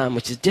in Islam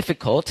which is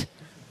difficult,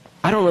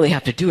 I don't really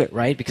have to do it,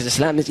 right? Because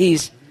Islam is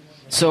ease.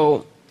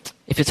 So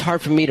if it's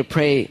hard for me to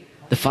pray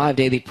the 5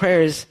 daily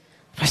prayers,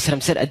 the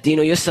Prophet said,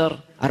 Ad-Dinu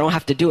Yusar, I don't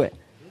have to do it.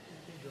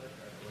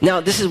 Now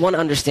this is one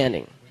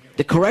understanding.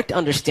 The correct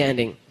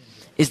understanding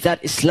is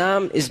that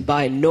Islam is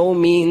by no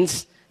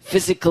means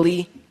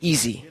physically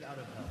easy.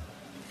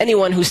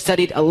 Anyone who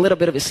studied a little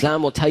bit of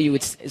Islam will tell you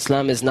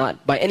Islam is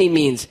not by any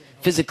means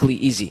physically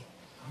easy.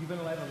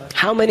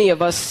 How many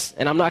of us,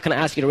 and I'm not going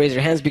to ask you to raise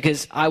your hands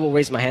because I will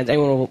raise my hands,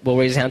 anyone will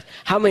raise his hands.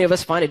 How many of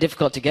us find it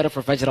difficult to get up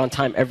for Fajr on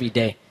time every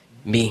day?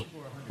 Me,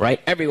 right?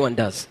 Everyone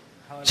does.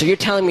 So you're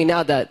telling me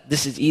now that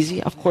this is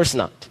easy? Of course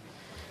not.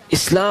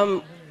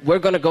 Islam, we're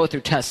going to go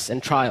through tests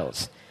and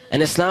trials.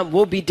 And Islam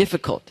will be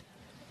difficult.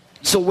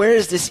 So where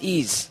is this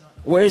ease?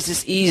 Where is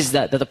this ease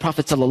that the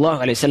Prophet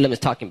ﷺ is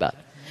talking about?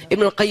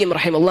 Ibn al-Qayyim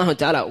rahimahullah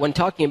ta'ala, when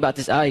talking about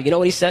this ayah, you know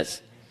what he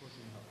says?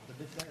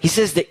 He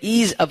says the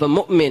ease of a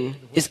mu'min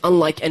is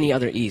unlike any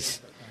other ease.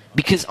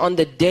 Because on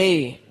the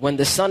day when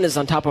the sun is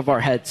on top of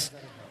our heads,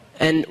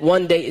 and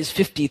one day is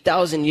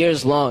 50,000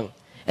 years long,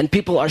 and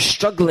people are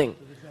struggling,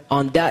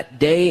 on that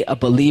day a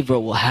believer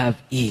will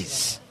have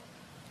ease.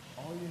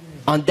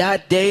 On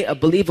that day a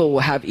believer will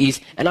have ease.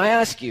 And I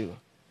ask you,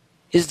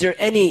 is there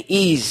any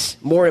ease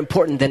more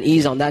important than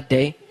ease on that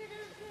day?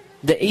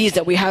 The ease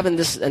that we have in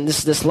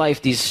this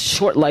life, this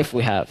short life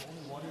we have,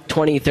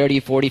 20, 30,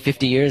 40,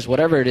 50 years,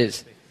 whatever it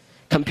is,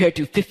 compared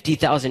to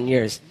 50,000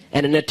 years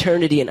and an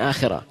eternity in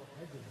akhirah.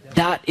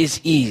 That is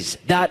ease.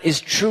 That is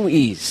true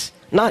ease.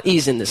 Not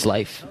ease in this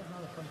life.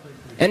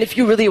 And if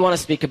you really want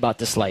to speak about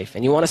this life,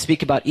 and you want to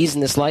speak about ease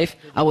in this life,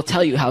 I will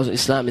tell you how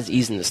Islam is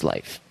ease in this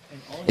life.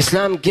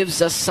 Islam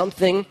gives us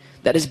something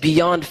that is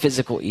beyond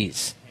physical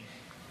ease.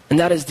 And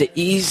that is the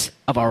ease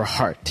of our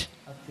heart.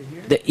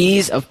 The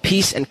ease of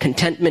peace and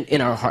contentment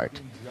in our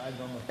heart.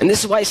 And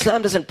this is why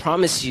Islam doesn't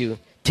promise you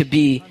to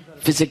be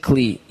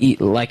physically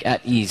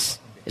at ease.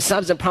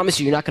 Islam doesn't promise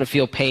you're not going to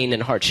feel pain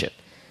and hardship.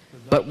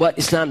 But what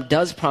Islam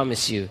does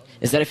promise you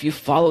is that if you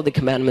follow the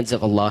commandments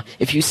of Allah,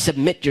 if you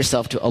submit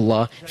yourself to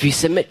Allah, if you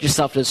submit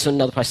yourself to the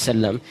Sunnah of the Prophet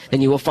ﷺ,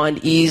 then you will find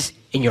ease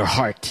in your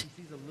heart.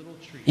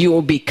 You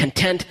will be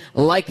content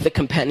like the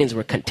companions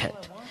were content.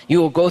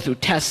 You will go through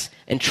tests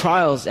and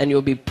trials and you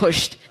will be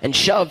pushed and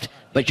shoved,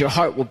 but your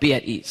heart will be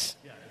at ease.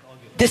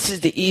 This is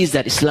the ease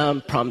that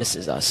Islam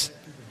promises us.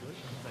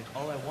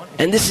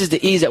 And this is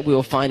the ease that we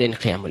will find in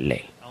Qiyamul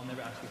Layl.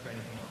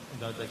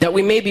 That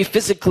we may be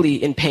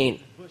physically in pain.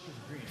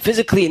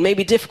 Physically, it may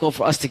be difficult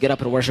for us to get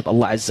up and worship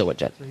Allah Azza wa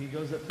Jal.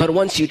 But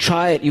once you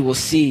try it, you will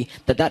see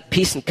that that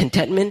peace and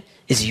contentment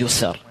is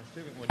yusr.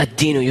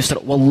 Ad-Dinu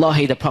yusr.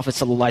 Wallahi, the Prophet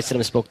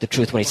ﷺ spoke the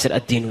truth when he said,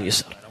 Ad-Dinu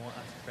yusr.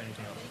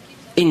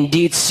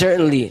 Indeed,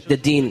 certainly, the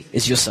deen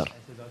is yusr.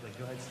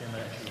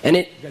 And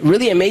it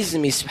really amazes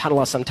me,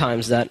 subhanAllah,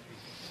 sometimes that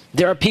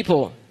there are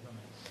people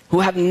who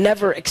have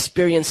never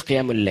experienced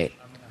Qiyamul Layl.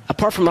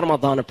 Apart from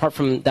Ramadan, apart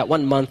from that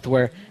 1 month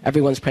where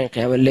everyone's praying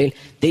Qiyamul Layl,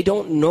 they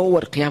don't know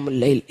what Qiyamul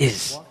Layl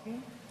is.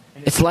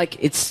 It's like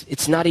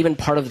it's not even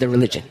part of their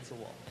religion.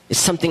 It's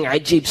something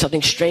ajib,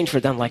 something strange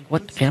for them. Like,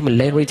 what Qiyamul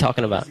Layl, what are you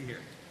talking about?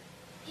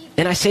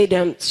 And I say to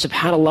them,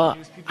 subhanAllah,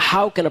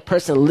 how can a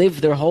person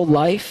live their whole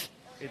life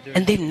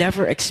and they've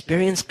never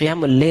experienced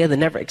Qiyamul Layl, they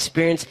never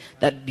experienced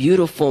that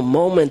beautiful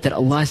moment that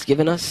Allah has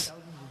given us?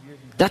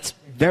 That's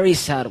very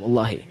sad,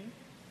 wallahi.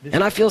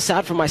 And I feel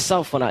sad for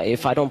myself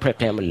if I don't pray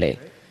Qiyamul Layl.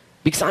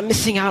 Because I'm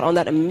missing out on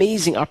that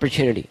amazing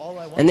opportunity.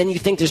 And then you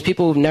think there's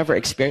people who've never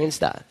experienced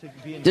that.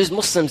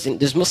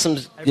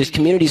 There's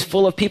communities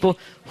full of people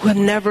who have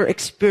never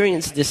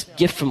experienced this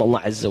gift from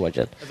Allah Azza wa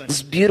Jal.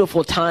 This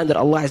beautiful time that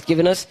Allah has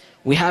given us,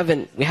 we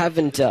haven't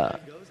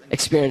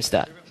experienced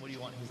that.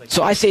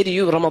 So I say to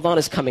you, Ramadan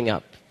is coming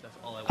up.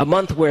 A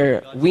month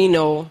where we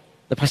know,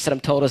 the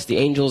Prophet told us the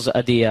angels,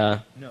 the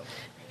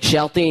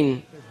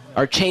shayateen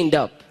are chained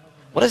up.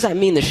 What does that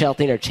mean, the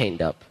shayateen are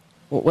chained up?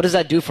 What does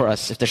that do for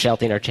us if the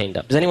shayateen are chained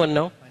up? Does anyone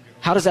know?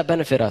 How does that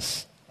benefit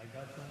us?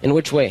 In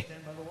which way?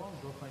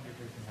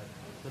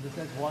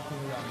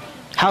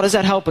 How does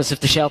that help us if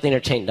the shayateen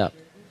are chained up?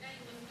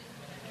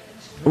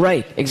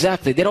 Right,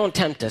 exactly. They don't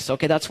tempt us.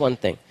 Okay, that's one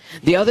thing.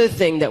 The other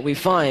thing that we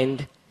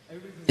find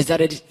is that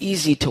it is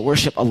easy to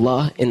worship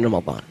Allah in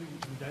Ramadan.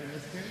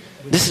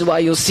 This is why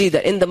you'll see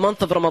that in the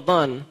month of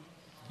Ramadan,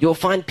 you'll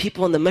find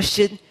people in the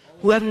masjid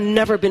who have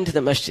never been to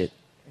the masjid.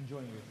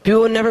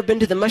 People who have never been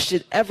to the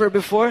masjid ever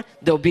before,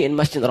 they'll be in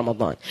masjid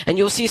Ramadan. And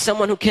you'll see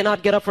someone who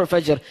cannot get up for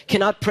Fajr,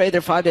 cannot pray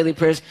their 5 daily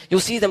prayers. You'll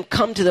see them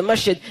come to the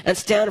masjid and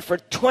stand for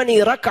 20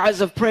 rak'ahs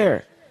of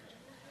prayer.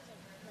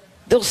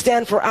 They'll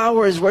stand for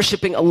hours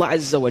worshipping Allah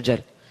Azza wa Jal.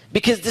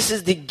 Because this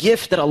is the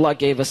gift that Allah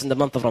gave us in the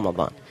month of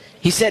Ramadan.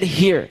 He said,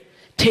 here,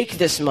 take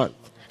this month,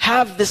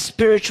 have this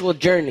spiritual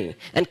journey,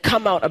 and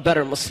come out a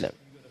better Muslim.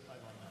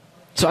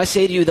 So I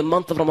say to you, the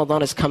month of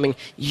Ramadan is coming.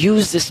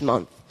 Use this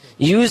month.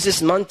 Use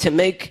this month to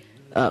make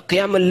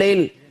Qiyamul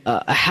Layl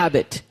a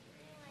habit,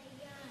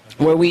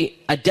 where we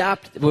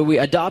adopt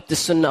the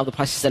Sunnah of the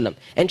Prophet ﷺ,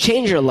 and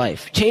change your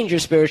life, change your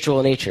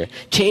spiritual nature,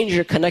 change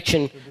your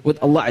connection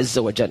with Allah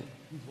Azza wa Jal.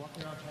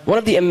 One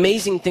of the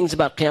amazing things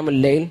about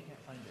Qiyamul Layl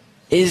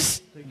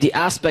is the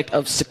aspect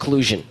of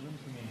seclusion.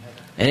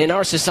 And in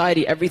our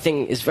society,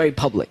 everything is very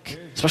public,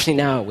 especially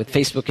now with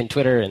Facebook and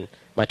Twitter and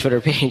my Twitter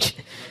page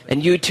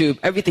and YouTube.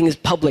 Everything is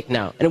public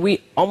now, and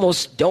we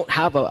almost don't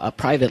have a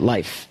private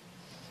life.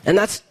 And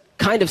that's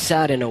kind of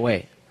sad in a way.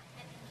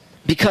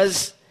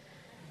 Because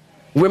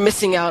we're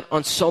missing out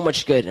on so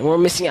much good, and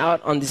we're missing out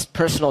on this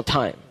personal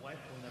time.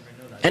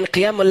 And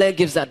Qiyamul Layl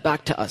gives that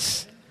back to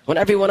us. When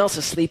everyone else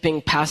is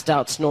sleeping, passed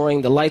out,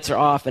 snoring, the lights are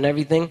off and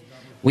everything,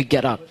 we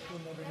get up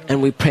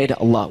and we pray to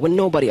Allah when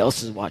nobody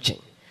else is watching.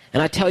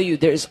 And I tell you,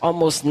 there is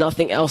almost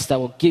nothing else that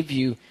will give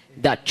you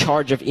that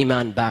charge of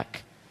iman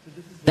back.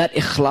 That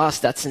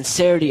ikhlas, that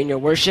sincerity in your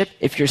worship,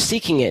 if you're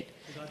seeking it,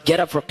 get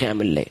up for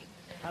Qiyamul Layl.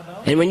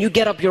 And when you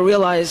get up, you'll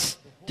realize,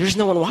 there's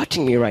no one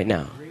watching me right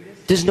now.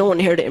 There's no one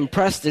here to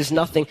impress, there's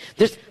nothing.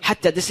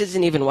 Hatta, this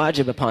isn't even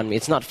wajib upon me,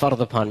 it's not fard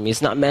upon me,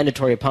 it's not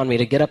mandatory upon me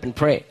to get up and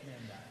pray.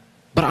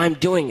 But I'm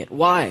doing it.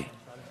 Why?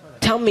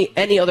 Tell me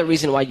any other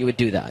reason why you would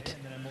do that.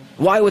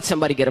 Why would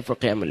somebody get up for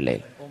Qiyamul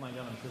Layl?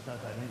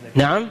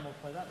 Naam?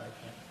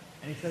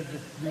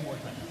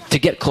 To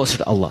get closer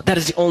to Allah. That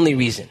is the only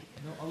reason.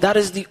 That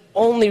is the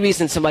only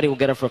reason somebody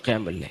will get up for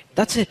Qiyamul Layl.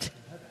 That's it.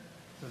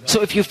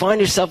 So if you find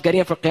yourself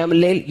getting up for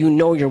Qiyamul Layl, you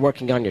know you're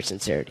working on your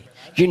sincerity.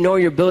 You know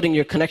you're building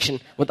your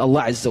connection with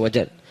Allah Azza wa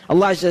Jal.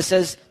 Allah Azza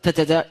says,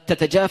 تَتَجَافَى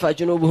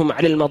جُنُوبُهُمْ عَلِ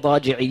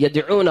الْمَضَاجِعِ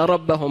يَدْعُونَ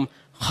رَبَّهُم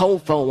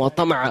خَوْفًا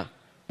وَطَمَعًا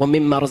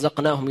وَمِمَّا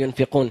رَزَقْنَاهُمْ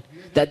يُنْفِقُونَ.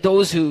 That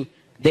those who,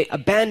 they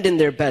abandon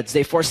their beds,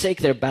 they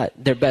forsake their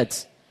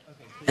beds,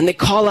 and they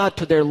call out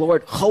to their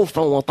Lord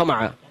خَوْفًا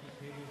وَطَمَعًا,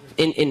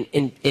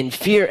 in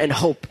fear and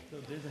hope.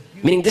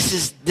 Meaning this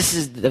is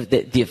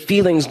the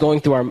feelings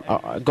going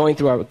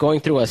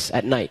through us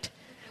at night.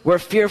 We're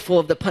fearful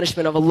of the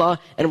punishment of Allah,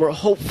 and we're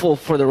hopeful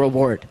for the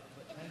reward.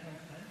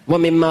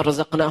 وَمِمَّا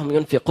رَزَقْنَاهُمْ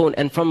يُنْفِقُونَ.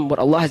 And from what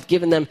Allah has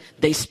given them,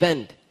 they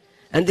spend.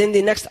 And then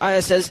the next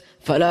ayah says,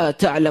 فَلَا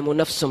تَعْلَمُ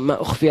نَفْسٌ مَا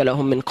أُخْفِيَ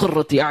لَهُم مِّن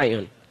قُرَّةِ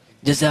أَعْيُنٍ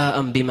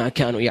جَزَاءً بِمَا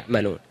كَانُوا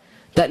يَعْمَلُونَ.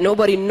 That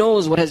nobody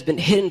knows what has been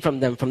hidden from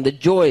them, from the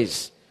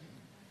joys.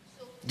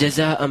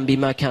 جَزَاءً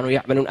بِمَا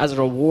كَانُوا يَعْمَلُونَ. As a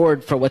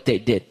reward for what they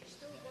did.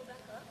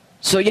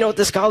 So you know what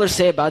the scholars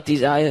say about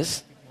these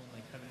ayahs?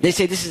 They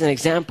say this is an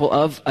example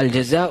of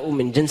al-jaza'u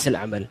min jins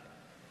al-amal.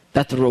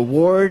 That the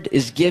reward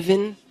is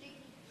given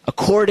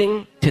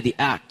according to the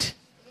act.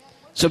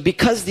 So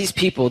because these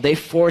people, they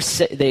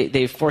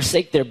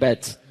forsake their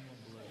beds.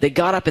 They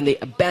got up and they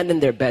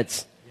abandoned their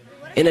beds.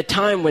 In a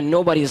time when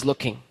nobody is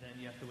looking.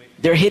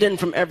 They're hidden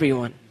from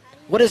everyone.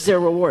 What is their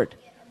reward?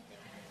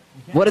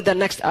 What did the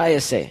next ayah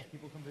say?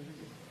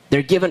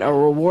 They're given a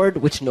reward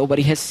which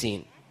nobody has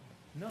seen.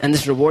 And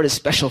this reward is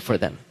special for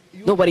them.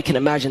 Nobody can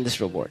imagine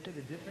this reward.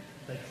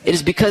 It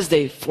is because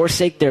they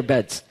forsake their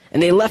beds.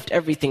 And they left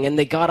everything and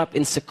they got up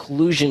in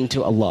seclusion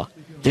to Allah.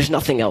 There's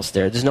nothing else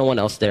there. There's no one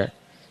else there.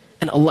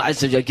 And Allah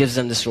Azza wa Jalla gives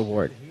them this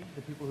reward.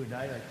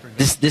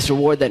 This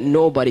reward that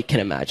nobody can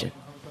imagine.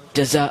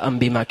 جَزَاءً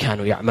بِمَا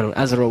كَانُوا يَعْمَلُونَ.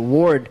 As a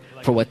reward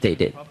for what they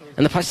did.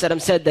 And the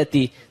Prophet said that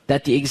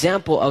the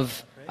example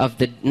of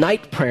the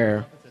night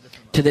prayer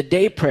to the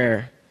day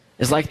prayer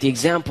is like the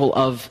example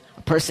of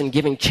a person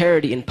giving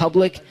charity in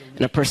public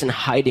and a person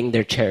hiding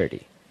their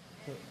charity.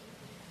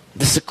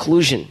 The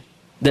seclusion,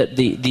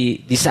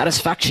 the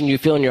satisfaction you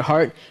feel in your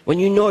heart when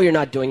you know you're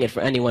not doing it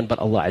for anyone but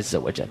Allah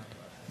Azza wa Jal.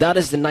 That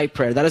is the night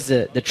prayer. That is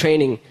the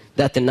training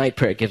that the night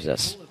prayer gives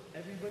us.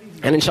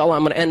 And inshallah,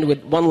 I'm going to end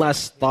with one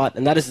last thought,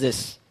 and that is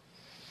this.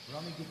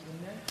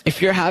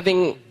 If you're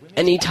having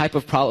any type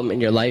of problem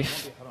in your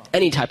life,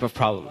 any type of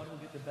problem,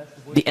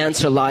 the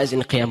answer lies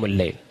in Qiyamul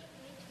Layl.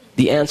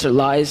 The answer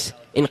lies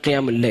in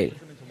Qiyamul Layl.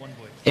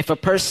 If a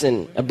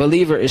person, a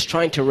believer, is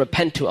trying to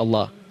repent to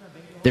Allah,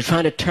 they're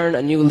trying to turn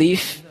a new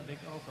leaf,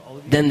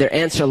 then their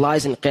answer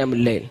lies in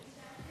Qiyamul Layl.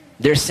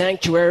 Their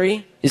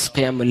sanctuary is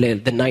Qiyamul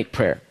Layl, the night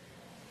prayer.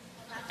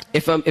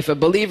 If a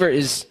believer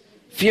is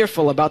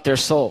fearful about their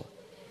soul,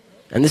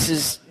 and this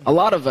is a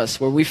lot of us,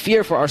 where we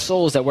fear for our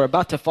souls that we're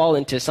about to fall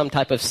into some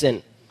type of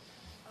sin,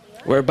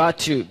 we're about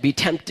to be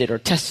tempted or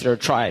tested or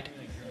tried,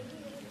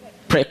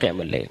 pray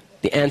Qiyamul Layl.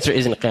 The answer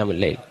is in Qiyamul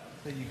Layl.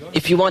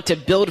 If you want to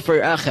build for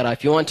your akhirah,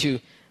 if you want to,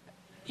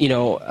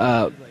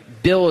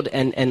 build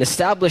and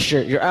establish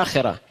your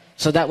akhirah,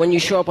 so that when you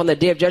show up on the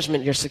Day of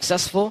Judgment, you're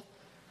successful,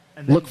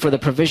 look for the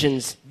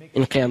provisions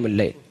in Qiyamul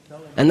Layl.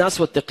 And that's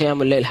what the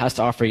Qiyamul Layl has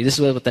to offer you. This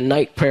is what the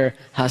night prayer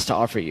has to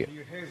offer you.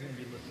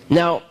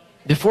 Now,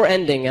 before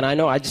ending, and I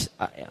know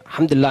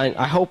alhamdulillah,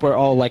 I hope we're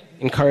all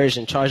encouraged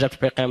and charged up to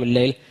pray Qiyamul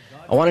Layl.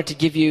 I wanted to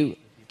give you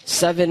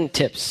 7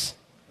 tips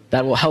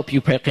that will help you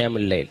pray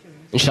Qiyamul Layl,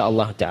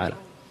 inshaAllah ta'ala.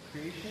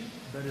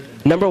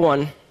 Number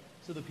 1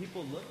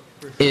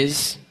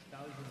 is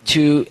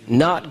to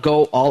not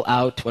go all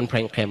out when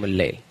praying Qiyamul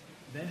Layl.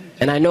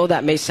 And I know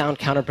that may sound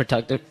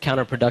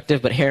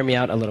counterproductive, but hear me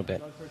out a little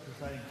bit.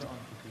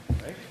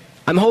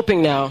 I'm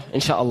hoping now,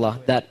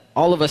 inshaAllah, that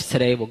all of us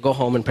today will go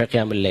home and pray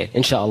Qiyamul Layl,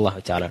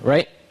 inshaAllah ta'ala,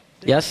 right?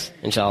 Yes?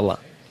 Inshallah.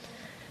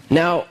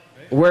 Now,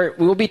 we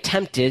will be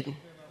tempted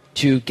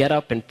to get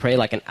up and pray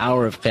like an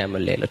hour of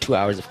Qiyamul Layl or 2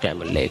 hours of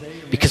Qiyamul Layl,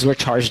 because we're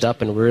charged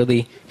up and we're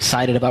really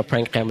excited about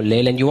praying Qiyamul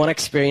Layl, and you want to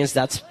experience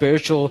that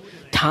spiritual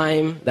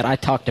time that I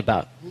talked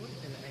about.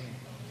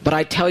 But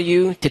I tell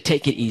you to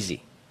take it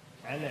easy.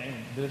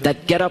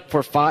 That get up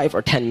for 5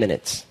 or 10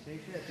 minutes.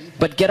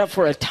 But get up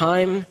for a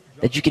time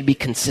that you can be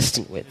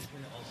consistent with.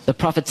 The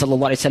Prophet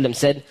ﷺ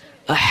said,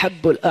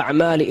 أَحَبُّ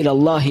الْأَعْمَالِ إِلَى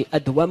اللَّهِ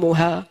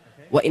أَدْوَمُهَا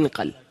وَإِنْ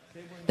قَلَّ.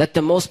 That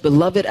the most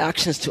beloved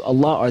actions to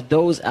Allah are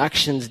those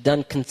actions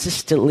done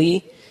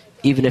consistently,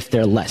 even if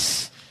they're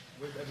less.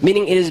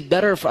 Meaning it is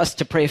better for us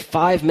to pray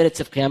 5 minutes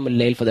of Qiyamul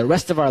Layl for the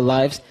rest of our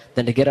lives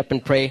than to get up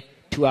and pray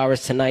 2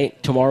 hours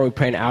tonight, tomorrow we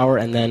pray an hour,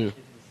 and then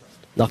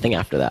nothing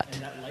after that.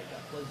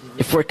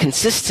 If we're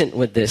consistent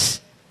with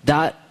this,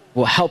 that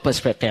will help us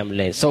pray Qiyamul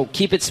Layl. So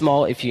keep it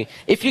small. If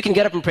you can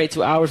get up and pray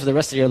 2 hours for the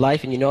rest of your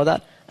life and you know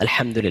that,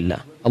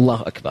 Alhamdulillah.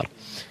 Allahu Akbar.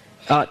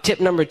 Tip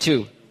number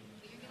 2.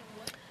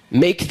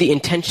 Make the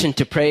intention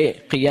to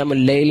pray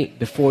Qiyamul Layl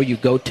before you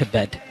go to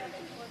bed.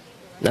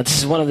 Now this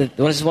is one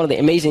of the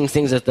amazing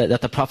things that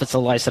the Prophet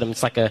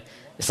ﷺ,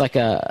 it's like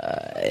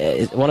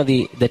one of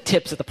the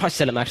tips that the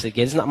Prophet ﷺ actually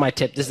gives. It's not my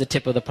tip, this is the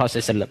tip of the Prophet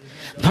ﷺ.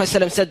 The Prophet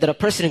ﷺ said that a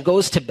person who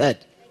goes to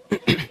bed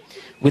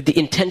with the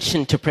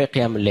intention to pray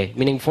Qiyamul Layl,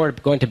 meaning before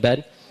going to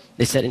bed,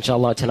 they said,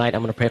 inshallah, tonight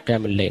I'm going to pray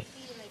Qiyamul Layl.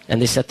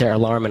 And they set their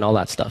alarm and all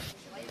that stuff.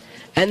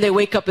 And they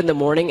wake up in the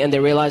morning and they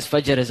realize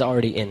Fajr is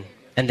already in.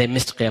 And they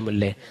missed Qiyamul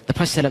Layl. The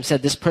Prophet ﷺ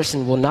said this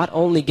person will not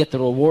only get the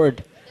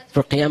reward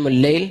for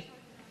Qiyamul Layl,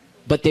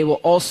 but they will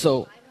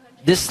also,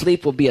 this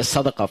sleep will be a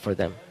sadaqah for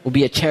them, will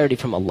be a charity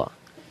from Allah.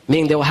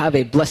 Meaning they will have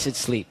a blessed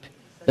sleep.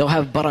 They will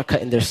have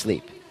barakah in their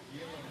sleep.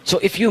 So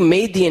if you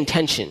made the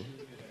intention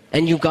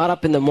and you got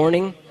up in the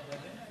morning,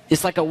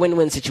 it's like a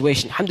win-win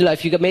situation. Alhamdulillah,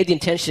 if you made the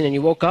intention and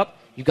you woke up,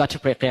 you got to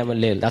pray Qiyamul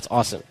Layl. That's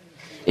awesome.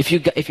 If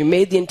you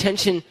made the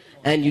intention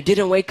and you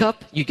didn't wake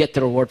up, you get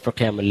the reward for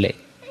Qiyamul Layl.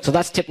 So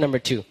that's tip number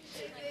 2.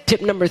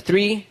 Tip number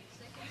 3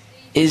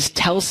 is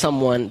tell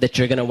someone that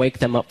you're going to wake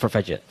them up for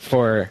Fajr,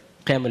 for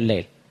Qiyamul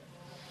Layl.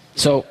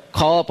 So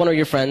call up one of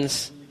your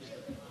friends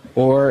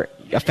or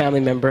a family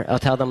member. I'll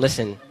tell them,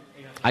 listen,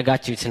 I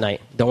got you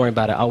tonight. Don't worry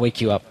about it. I'll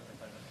wake you up.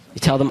 You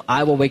tell them,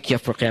 I will wake you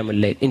up for Qiyamul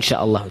Layl,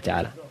 insha'Allah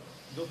ta'ala.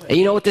 And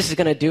you know what this is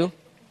going to do?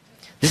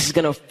 This is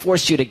going to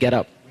force you to get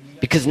up.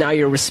 Because now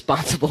you're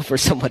responsible for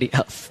somebody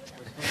else.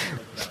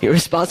 You're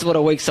responsible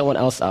to wake someone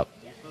else up.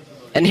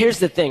 And here's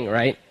the thing,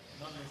 right?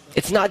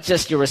 It's not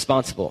just you're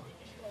responsible.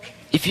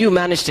 If you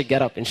manage to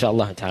get up,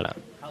 inshallah ta'ala,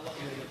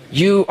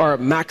 you are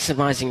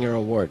maximizing your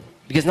reward.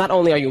 Because not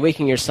only are you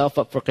waking yourself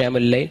up for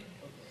Qiyamul Layl,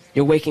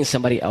 you're waking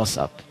somebody else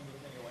up.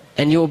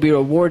 And you will be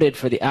rewarded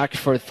for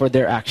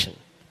their action.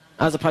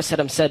 As the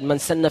Prophet said, "Man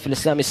sanna fil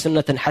Islami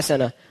sunnatan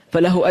hasana,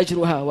 falahu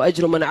ajruha wa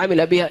ajru man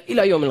amila biha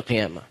ila yawm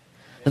al-qiyamah."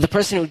 The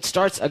person who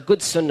starts a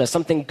good sunnah,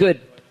 something good,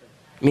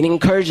 meaning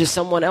encourages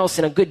someone else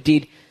in a good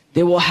deed,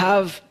 they will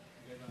have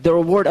the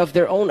reward of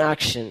their own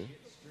action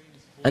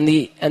and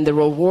the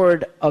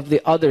reward of the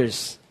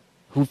others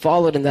who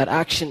followed in that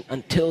action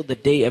until the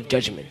day of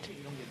judgment.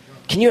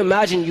 Can you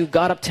imagine you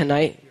got up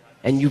tonight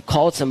and you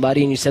called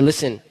somebody and you said,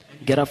 listen,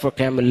 get up for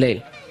Qiyamul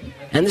Layl.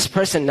 And this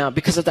person now,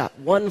 because of that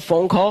one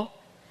phone call,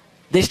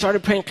 they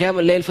started praying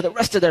Qiyamul Layl for the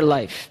rest of their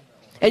life.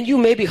 And you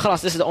maybe,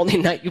 khalas, this is the only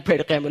night you prayed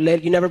Qiyamul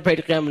Layl, you never prayed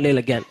Qiyamul Layl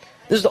again.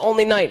 This is the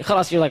only night,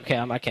 khalas, you're like, okay,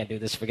 I can't do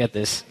this, forget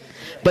this.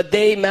 But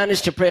they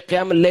managed to pray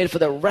Qiyamul Layl for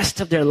the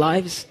rest of their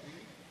lives.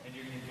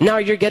 Now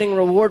you're getting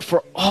reward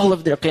for all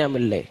of their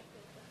Qiyamul Layl.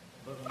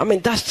 I mean,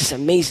 that's just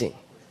amazing.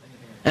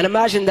 And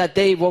imagine that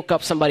they woke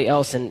up somebody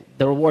else and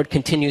the reward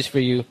continues for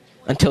you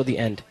until the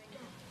end.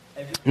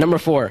 Number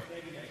 4,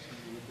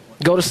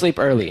 go to sleep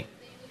early.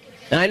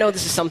 And I know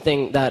this is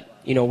something that,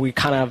 we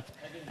kind of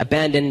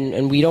abandon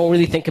and we don't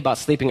really think about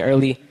sleeping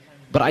early.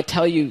 But I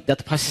tell you that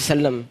the Prophet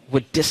ﷺ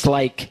would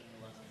dislike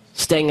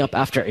staying up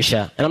after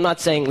Isha. And I'm not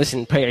saying,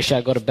 listen, pray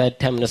Isha, go to bed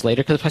 10 minutes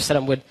later, because the Prophet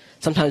ﷺ would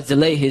sometimes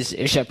delay his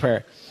Isha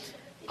prayer.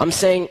 I'm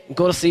saying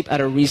go to sleep at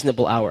a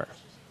reasonable hour.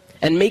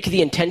 And make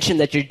the intention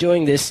that you're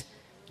doing this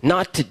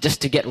not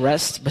just to get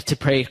rest, but to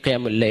pray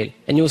Qiyamul Layl.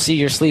 And you'll see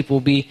your sleep will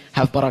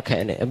have barakah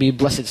in it. It'll be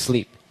blessed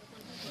sleep.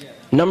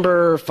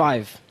 Number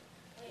 5.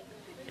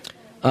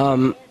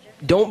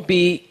 Don't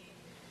be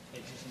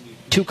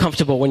too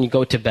comfortable when you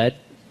go to bed.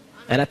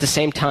 And at the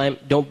same time,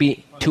 don't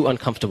be too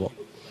uncomfortable.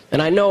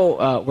 And I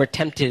know we're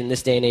tempted in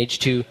this day and age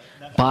to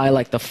buy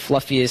like the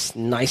fluffiest,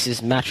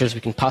 nicest mattress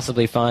we can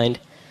possibly find.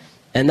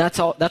 And that's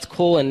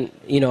cool, and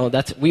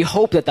we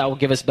hope that will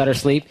give us better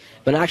sleep,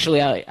 but actually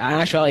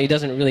it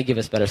doesn't really give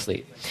us better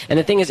sleep. And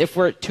the thing is, if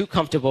we're too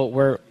comfortable,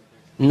 we're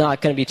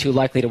not going to be too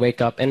likely to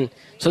wake up. And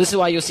so this is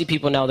why you'll see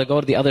people now, they'll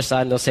go to the other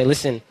side and they'll say,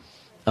 listen,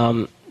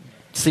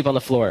 sleep on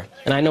the floor.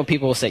 And I know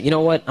people will say, you know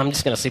what, I'm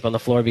just going to sleep on the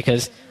floor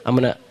because I'm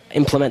going to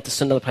implement the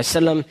sunnah of the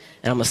Prophet ﷺ, and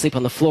I'm going to sleep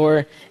on the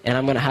floor, and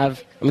I'm going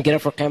to get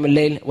up for Qiyamul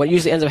Layl. What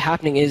usually ends up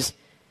happening is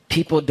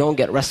people don't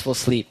get restful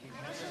sleep,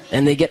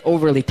 and they get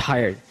overly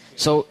tired.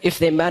 So if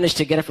they manage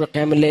to get up for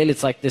Qiyamul Layl,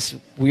 it's like this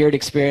weird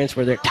experience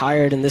where they're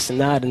tired and this and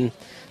that. And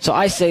so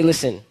I say,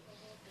 listen,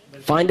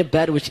 find a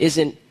bed which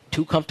isn't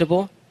too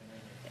comfortable,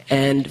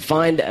 and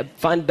find a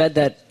bed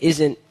that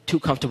isn't too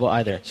comfortable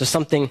either. So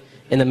something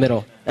in the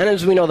middle. And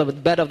as we know, the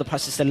bed of the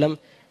Prophet ﷺ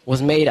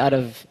was made out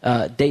of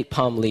date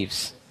palm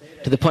leaves.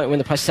 To the point when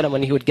the Prophet ﷺ,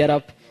 when he would get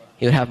up,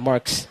 he would have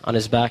marks on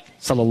his back.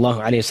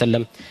 Sallallahu alayhi wa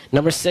sallam.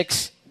 Number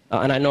 6,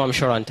 and I know I'm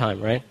short on time,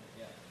 right?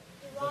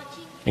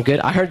 You good?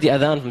 I heard the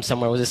adhan from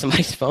somewhere. Was it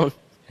somebody's phone?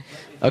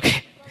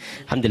 Okay.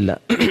 Alhamdulillah.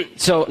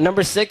 So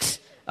number 6,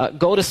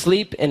 go to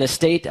sleep in a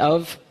state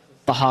of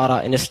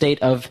tahara, in a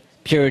state of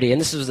purity.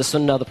 And this was the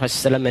sunnah of the Prophet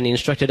ﷺ, and he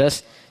instructed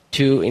us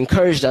to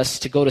encourage us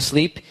to go to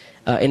sleep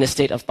in a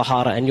state of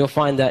tahara. And you'll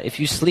find that if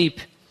you sleep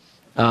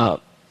in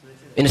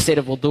a state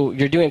of wudu,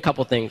 you're doing a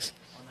couple things.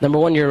 Number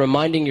 1, you're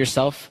reminding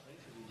yourself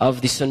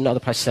of the sunnah of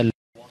the Prophet ﷺ.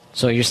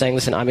 So you're saying,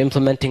 listen, I'm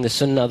implementing the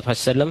sunnah of the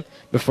Prophet ﷺ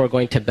before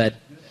going to bed.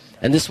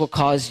 And this will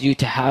cause you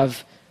to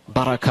have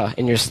barakah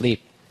in your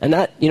sleep. And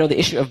that, the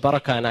issue of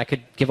barakah, and I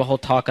could give a whole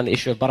talk on the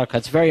issue of barakah,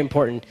 it's very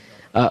important.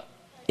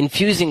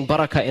 Infusing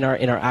barakah in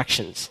our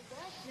actions.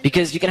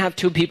 Because you can have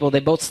 2 people, they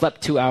both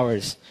slept 2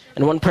 hours.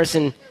 And one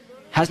person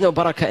has no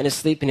barakah in his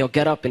sleep and he'll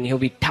get up and he'll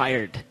be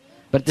tired.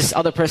 But this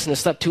other person who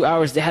slept 2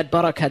 hours, they had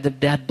barakah,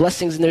 they had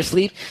blessings in their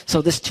sleep.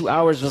 So this 2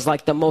 hours was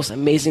like the most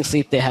amazing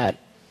sleep they had.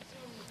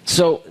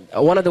 So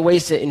one of the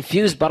ways to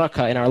infuse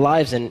barakah in our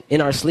lives and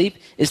in our sleep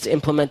is to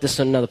implement the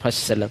sunnah of the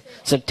Prophet ﷺ.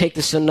 So take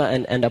the sunnah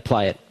and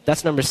apply it.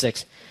 That's number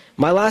 6.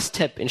 My last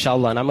tip,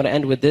 inshallah, and I'm going to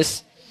end with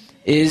this,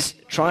 is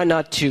try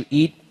not to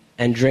eat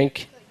and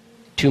drink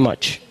too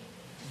much.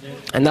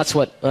 And that's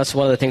one of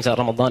the things that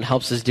Ramadan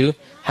helps us do.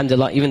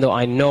 Alhamdulillah, even though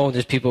I know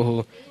there's people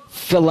who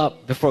fill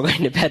up before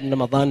going to bed in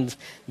Ramadan,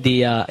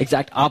 the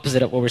exact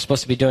opposite of what we're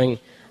supposed to be doing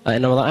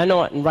in Ramadan. I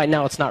know right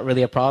now it's not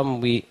really a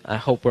problem. I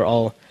hope we're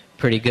all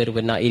pretty good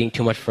with not eating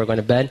too much before going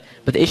to bed.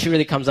 But the issue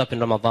really comes up in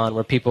Ramadan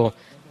where people,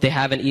 they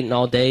haven't eaten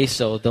all day,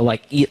 so they'll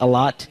eat a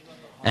lot,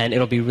 and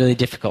it'll be really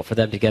difficult for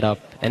them to get up.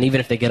 And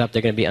even if they get up,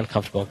 they're going to be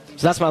uncomfortable.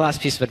 So that's my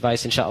last piece of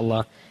advice,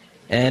 inshallah.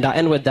 And I'll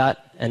end with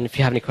that. And if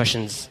you have any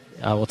questions,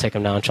 we'll take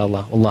them now,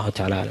 inshallah. Wallahu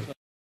ta'ala alam.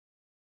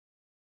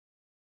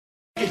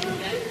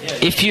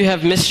 If you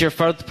have missed your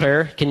fard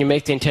prayer, can you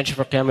make the intention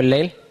for Qiyam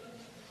al-Layl?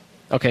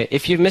 Okay,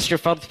 if you've missed your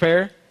fard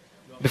prayer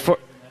before...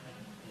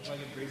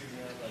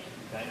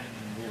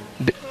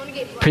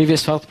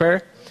 Previous fard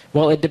prayer?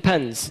 Well, it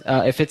depends.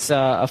 If it's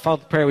a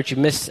fard prayer which you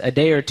missed a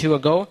day or 2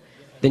 ago,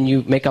 then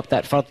you make up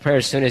that fard prayer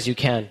as soon as you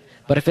can.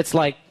 But if it's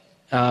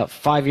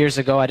 5 years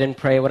ago I didn't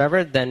pray,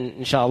 whatever, then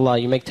inshallah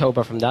you make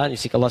tawbah from that, you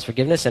seek Allah's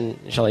forgiveness, and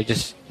inshallah it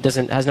just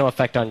has no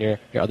effect on your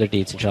other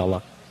deeds,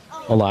 inshallah.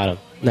 Allah alam.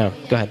 No,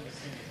 go ahead.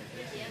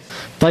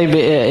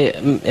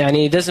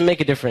 It doesn't make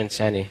a difference.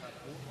 The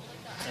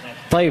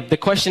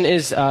question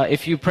is,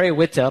 if you pray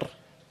witr,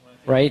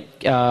 right,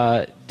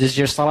 does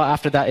your salah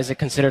after that, is it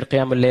considered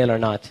qiyam al-layl or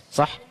not?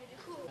 Sah?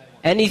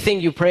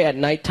 Anything you pray at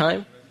night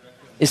time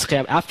is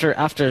qiyam. After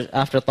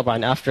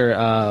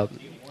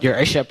your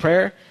Isha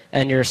prayer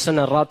and your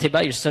sunnah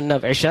ratiba, your sunnah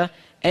of Isha,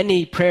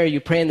 any prayer you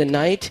pray in the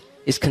night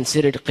is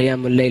considered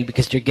qiyam al-layl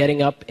because you're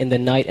getting up in the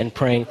night and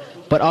praying.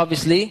 But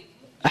obviously,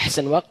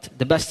 ahsan waqt,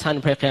 the best time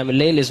to pray qiyam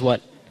al-layl is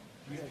what?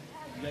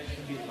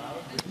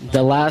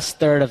 The last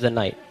third of the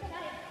night.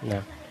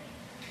 No.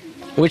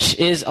 Which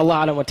is,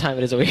 Allah alam what time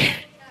it is over here.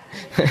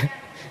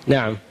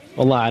 Naam.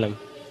 Allah alam.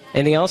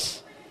 Anything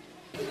else?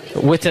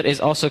 Witr is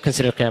also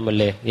considered qiyam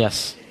al-layl.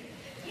 Yes.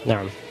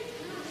 Naam.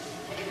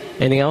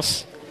 Anything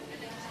else?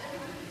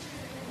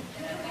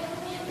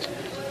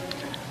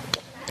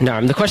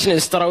 Naam. The question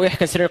is Tarawih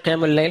considered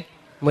qiyam al-layl?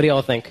 What do you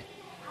all think?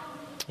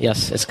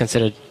 Yes, it's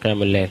considered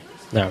qiyam al-layl.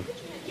 Naam.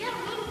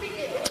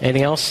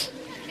 Anything else?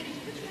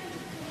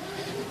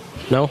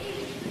 No?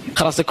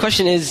 Khalas, the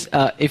question is,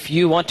 if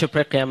you want to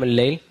pray qiyam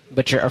al-layl,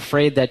 but you're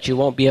afraid that you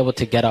won't be able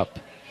to get up.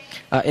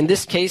 In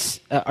this case,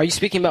 are you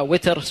speaking about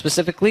witr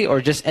specifically,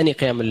 or just any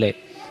qiyam al-layl?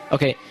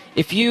 Okay,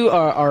 if you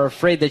are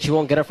afraid that you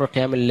won't get up for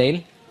qiyam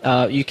al-layl,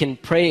 you can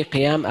pray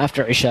qiyam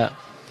after Isha.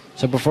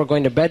 So before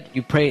going to bed,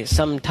 you pray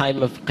some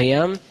time of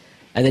qiyam,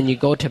 and then you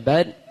go to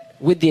bed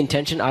with the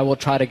intention, I will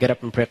try to get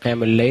up and pray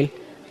qiyam al-layl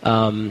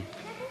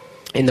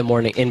in the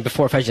morning,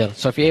 before Fajr.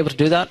 So if you're able to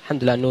do that,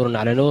 alhamdulillah, nurun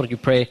ala nur, you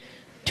pray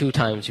 2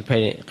 times, you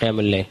pray qiyam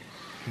al-layl.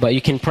 But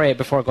you can pray it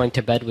before going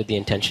to bed with the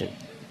intention.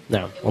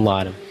 No,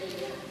 Allah alam.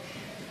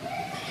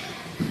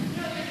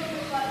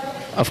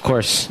 Of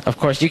course,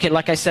 you can,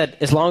 like I said,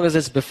 as long as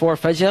it's before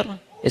Fajr,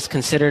 it's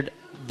considered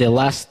the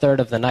last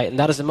third of the night. And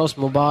that is the most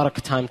mubarak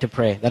time to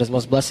pray. That is the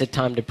most blessed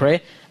time to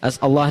pray, as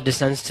Allah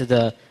descends to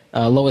the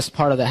lowest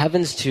part of the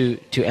heavens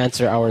to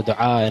answer our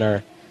dua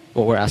and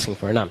what we're asking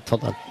for. Naam,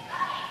 tafadhal.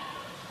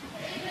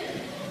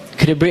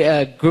 Could it be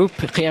a group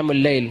qiyam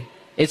al-layl?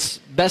 It's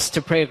best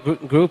to pray a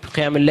group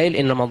qiyam al-layl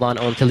in Ramadan,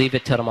 or to leave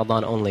it to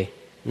Ramadan only.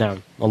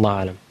 Naam,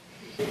 Allah alam.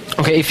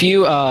 Okay, if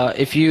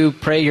you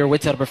pray your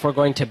witr before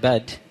going to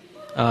bed,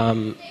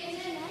 the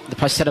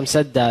Prophet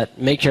said that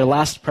make your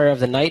last prayer of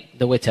the night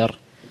the witr.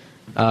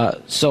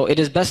 So it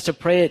is best to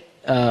pray it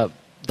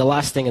the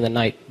last thing in the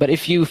night. But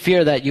if you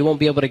fear that you won't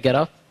be able to get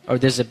up, or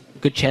there's a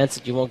good chance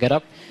that you won't get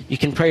up, you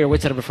can pray your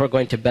witr before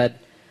going to bed.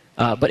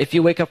 But if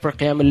you wake up for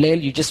qiyam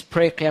al-layl, you just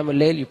pray qiyam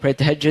al-layl, you pray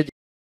tahajjud.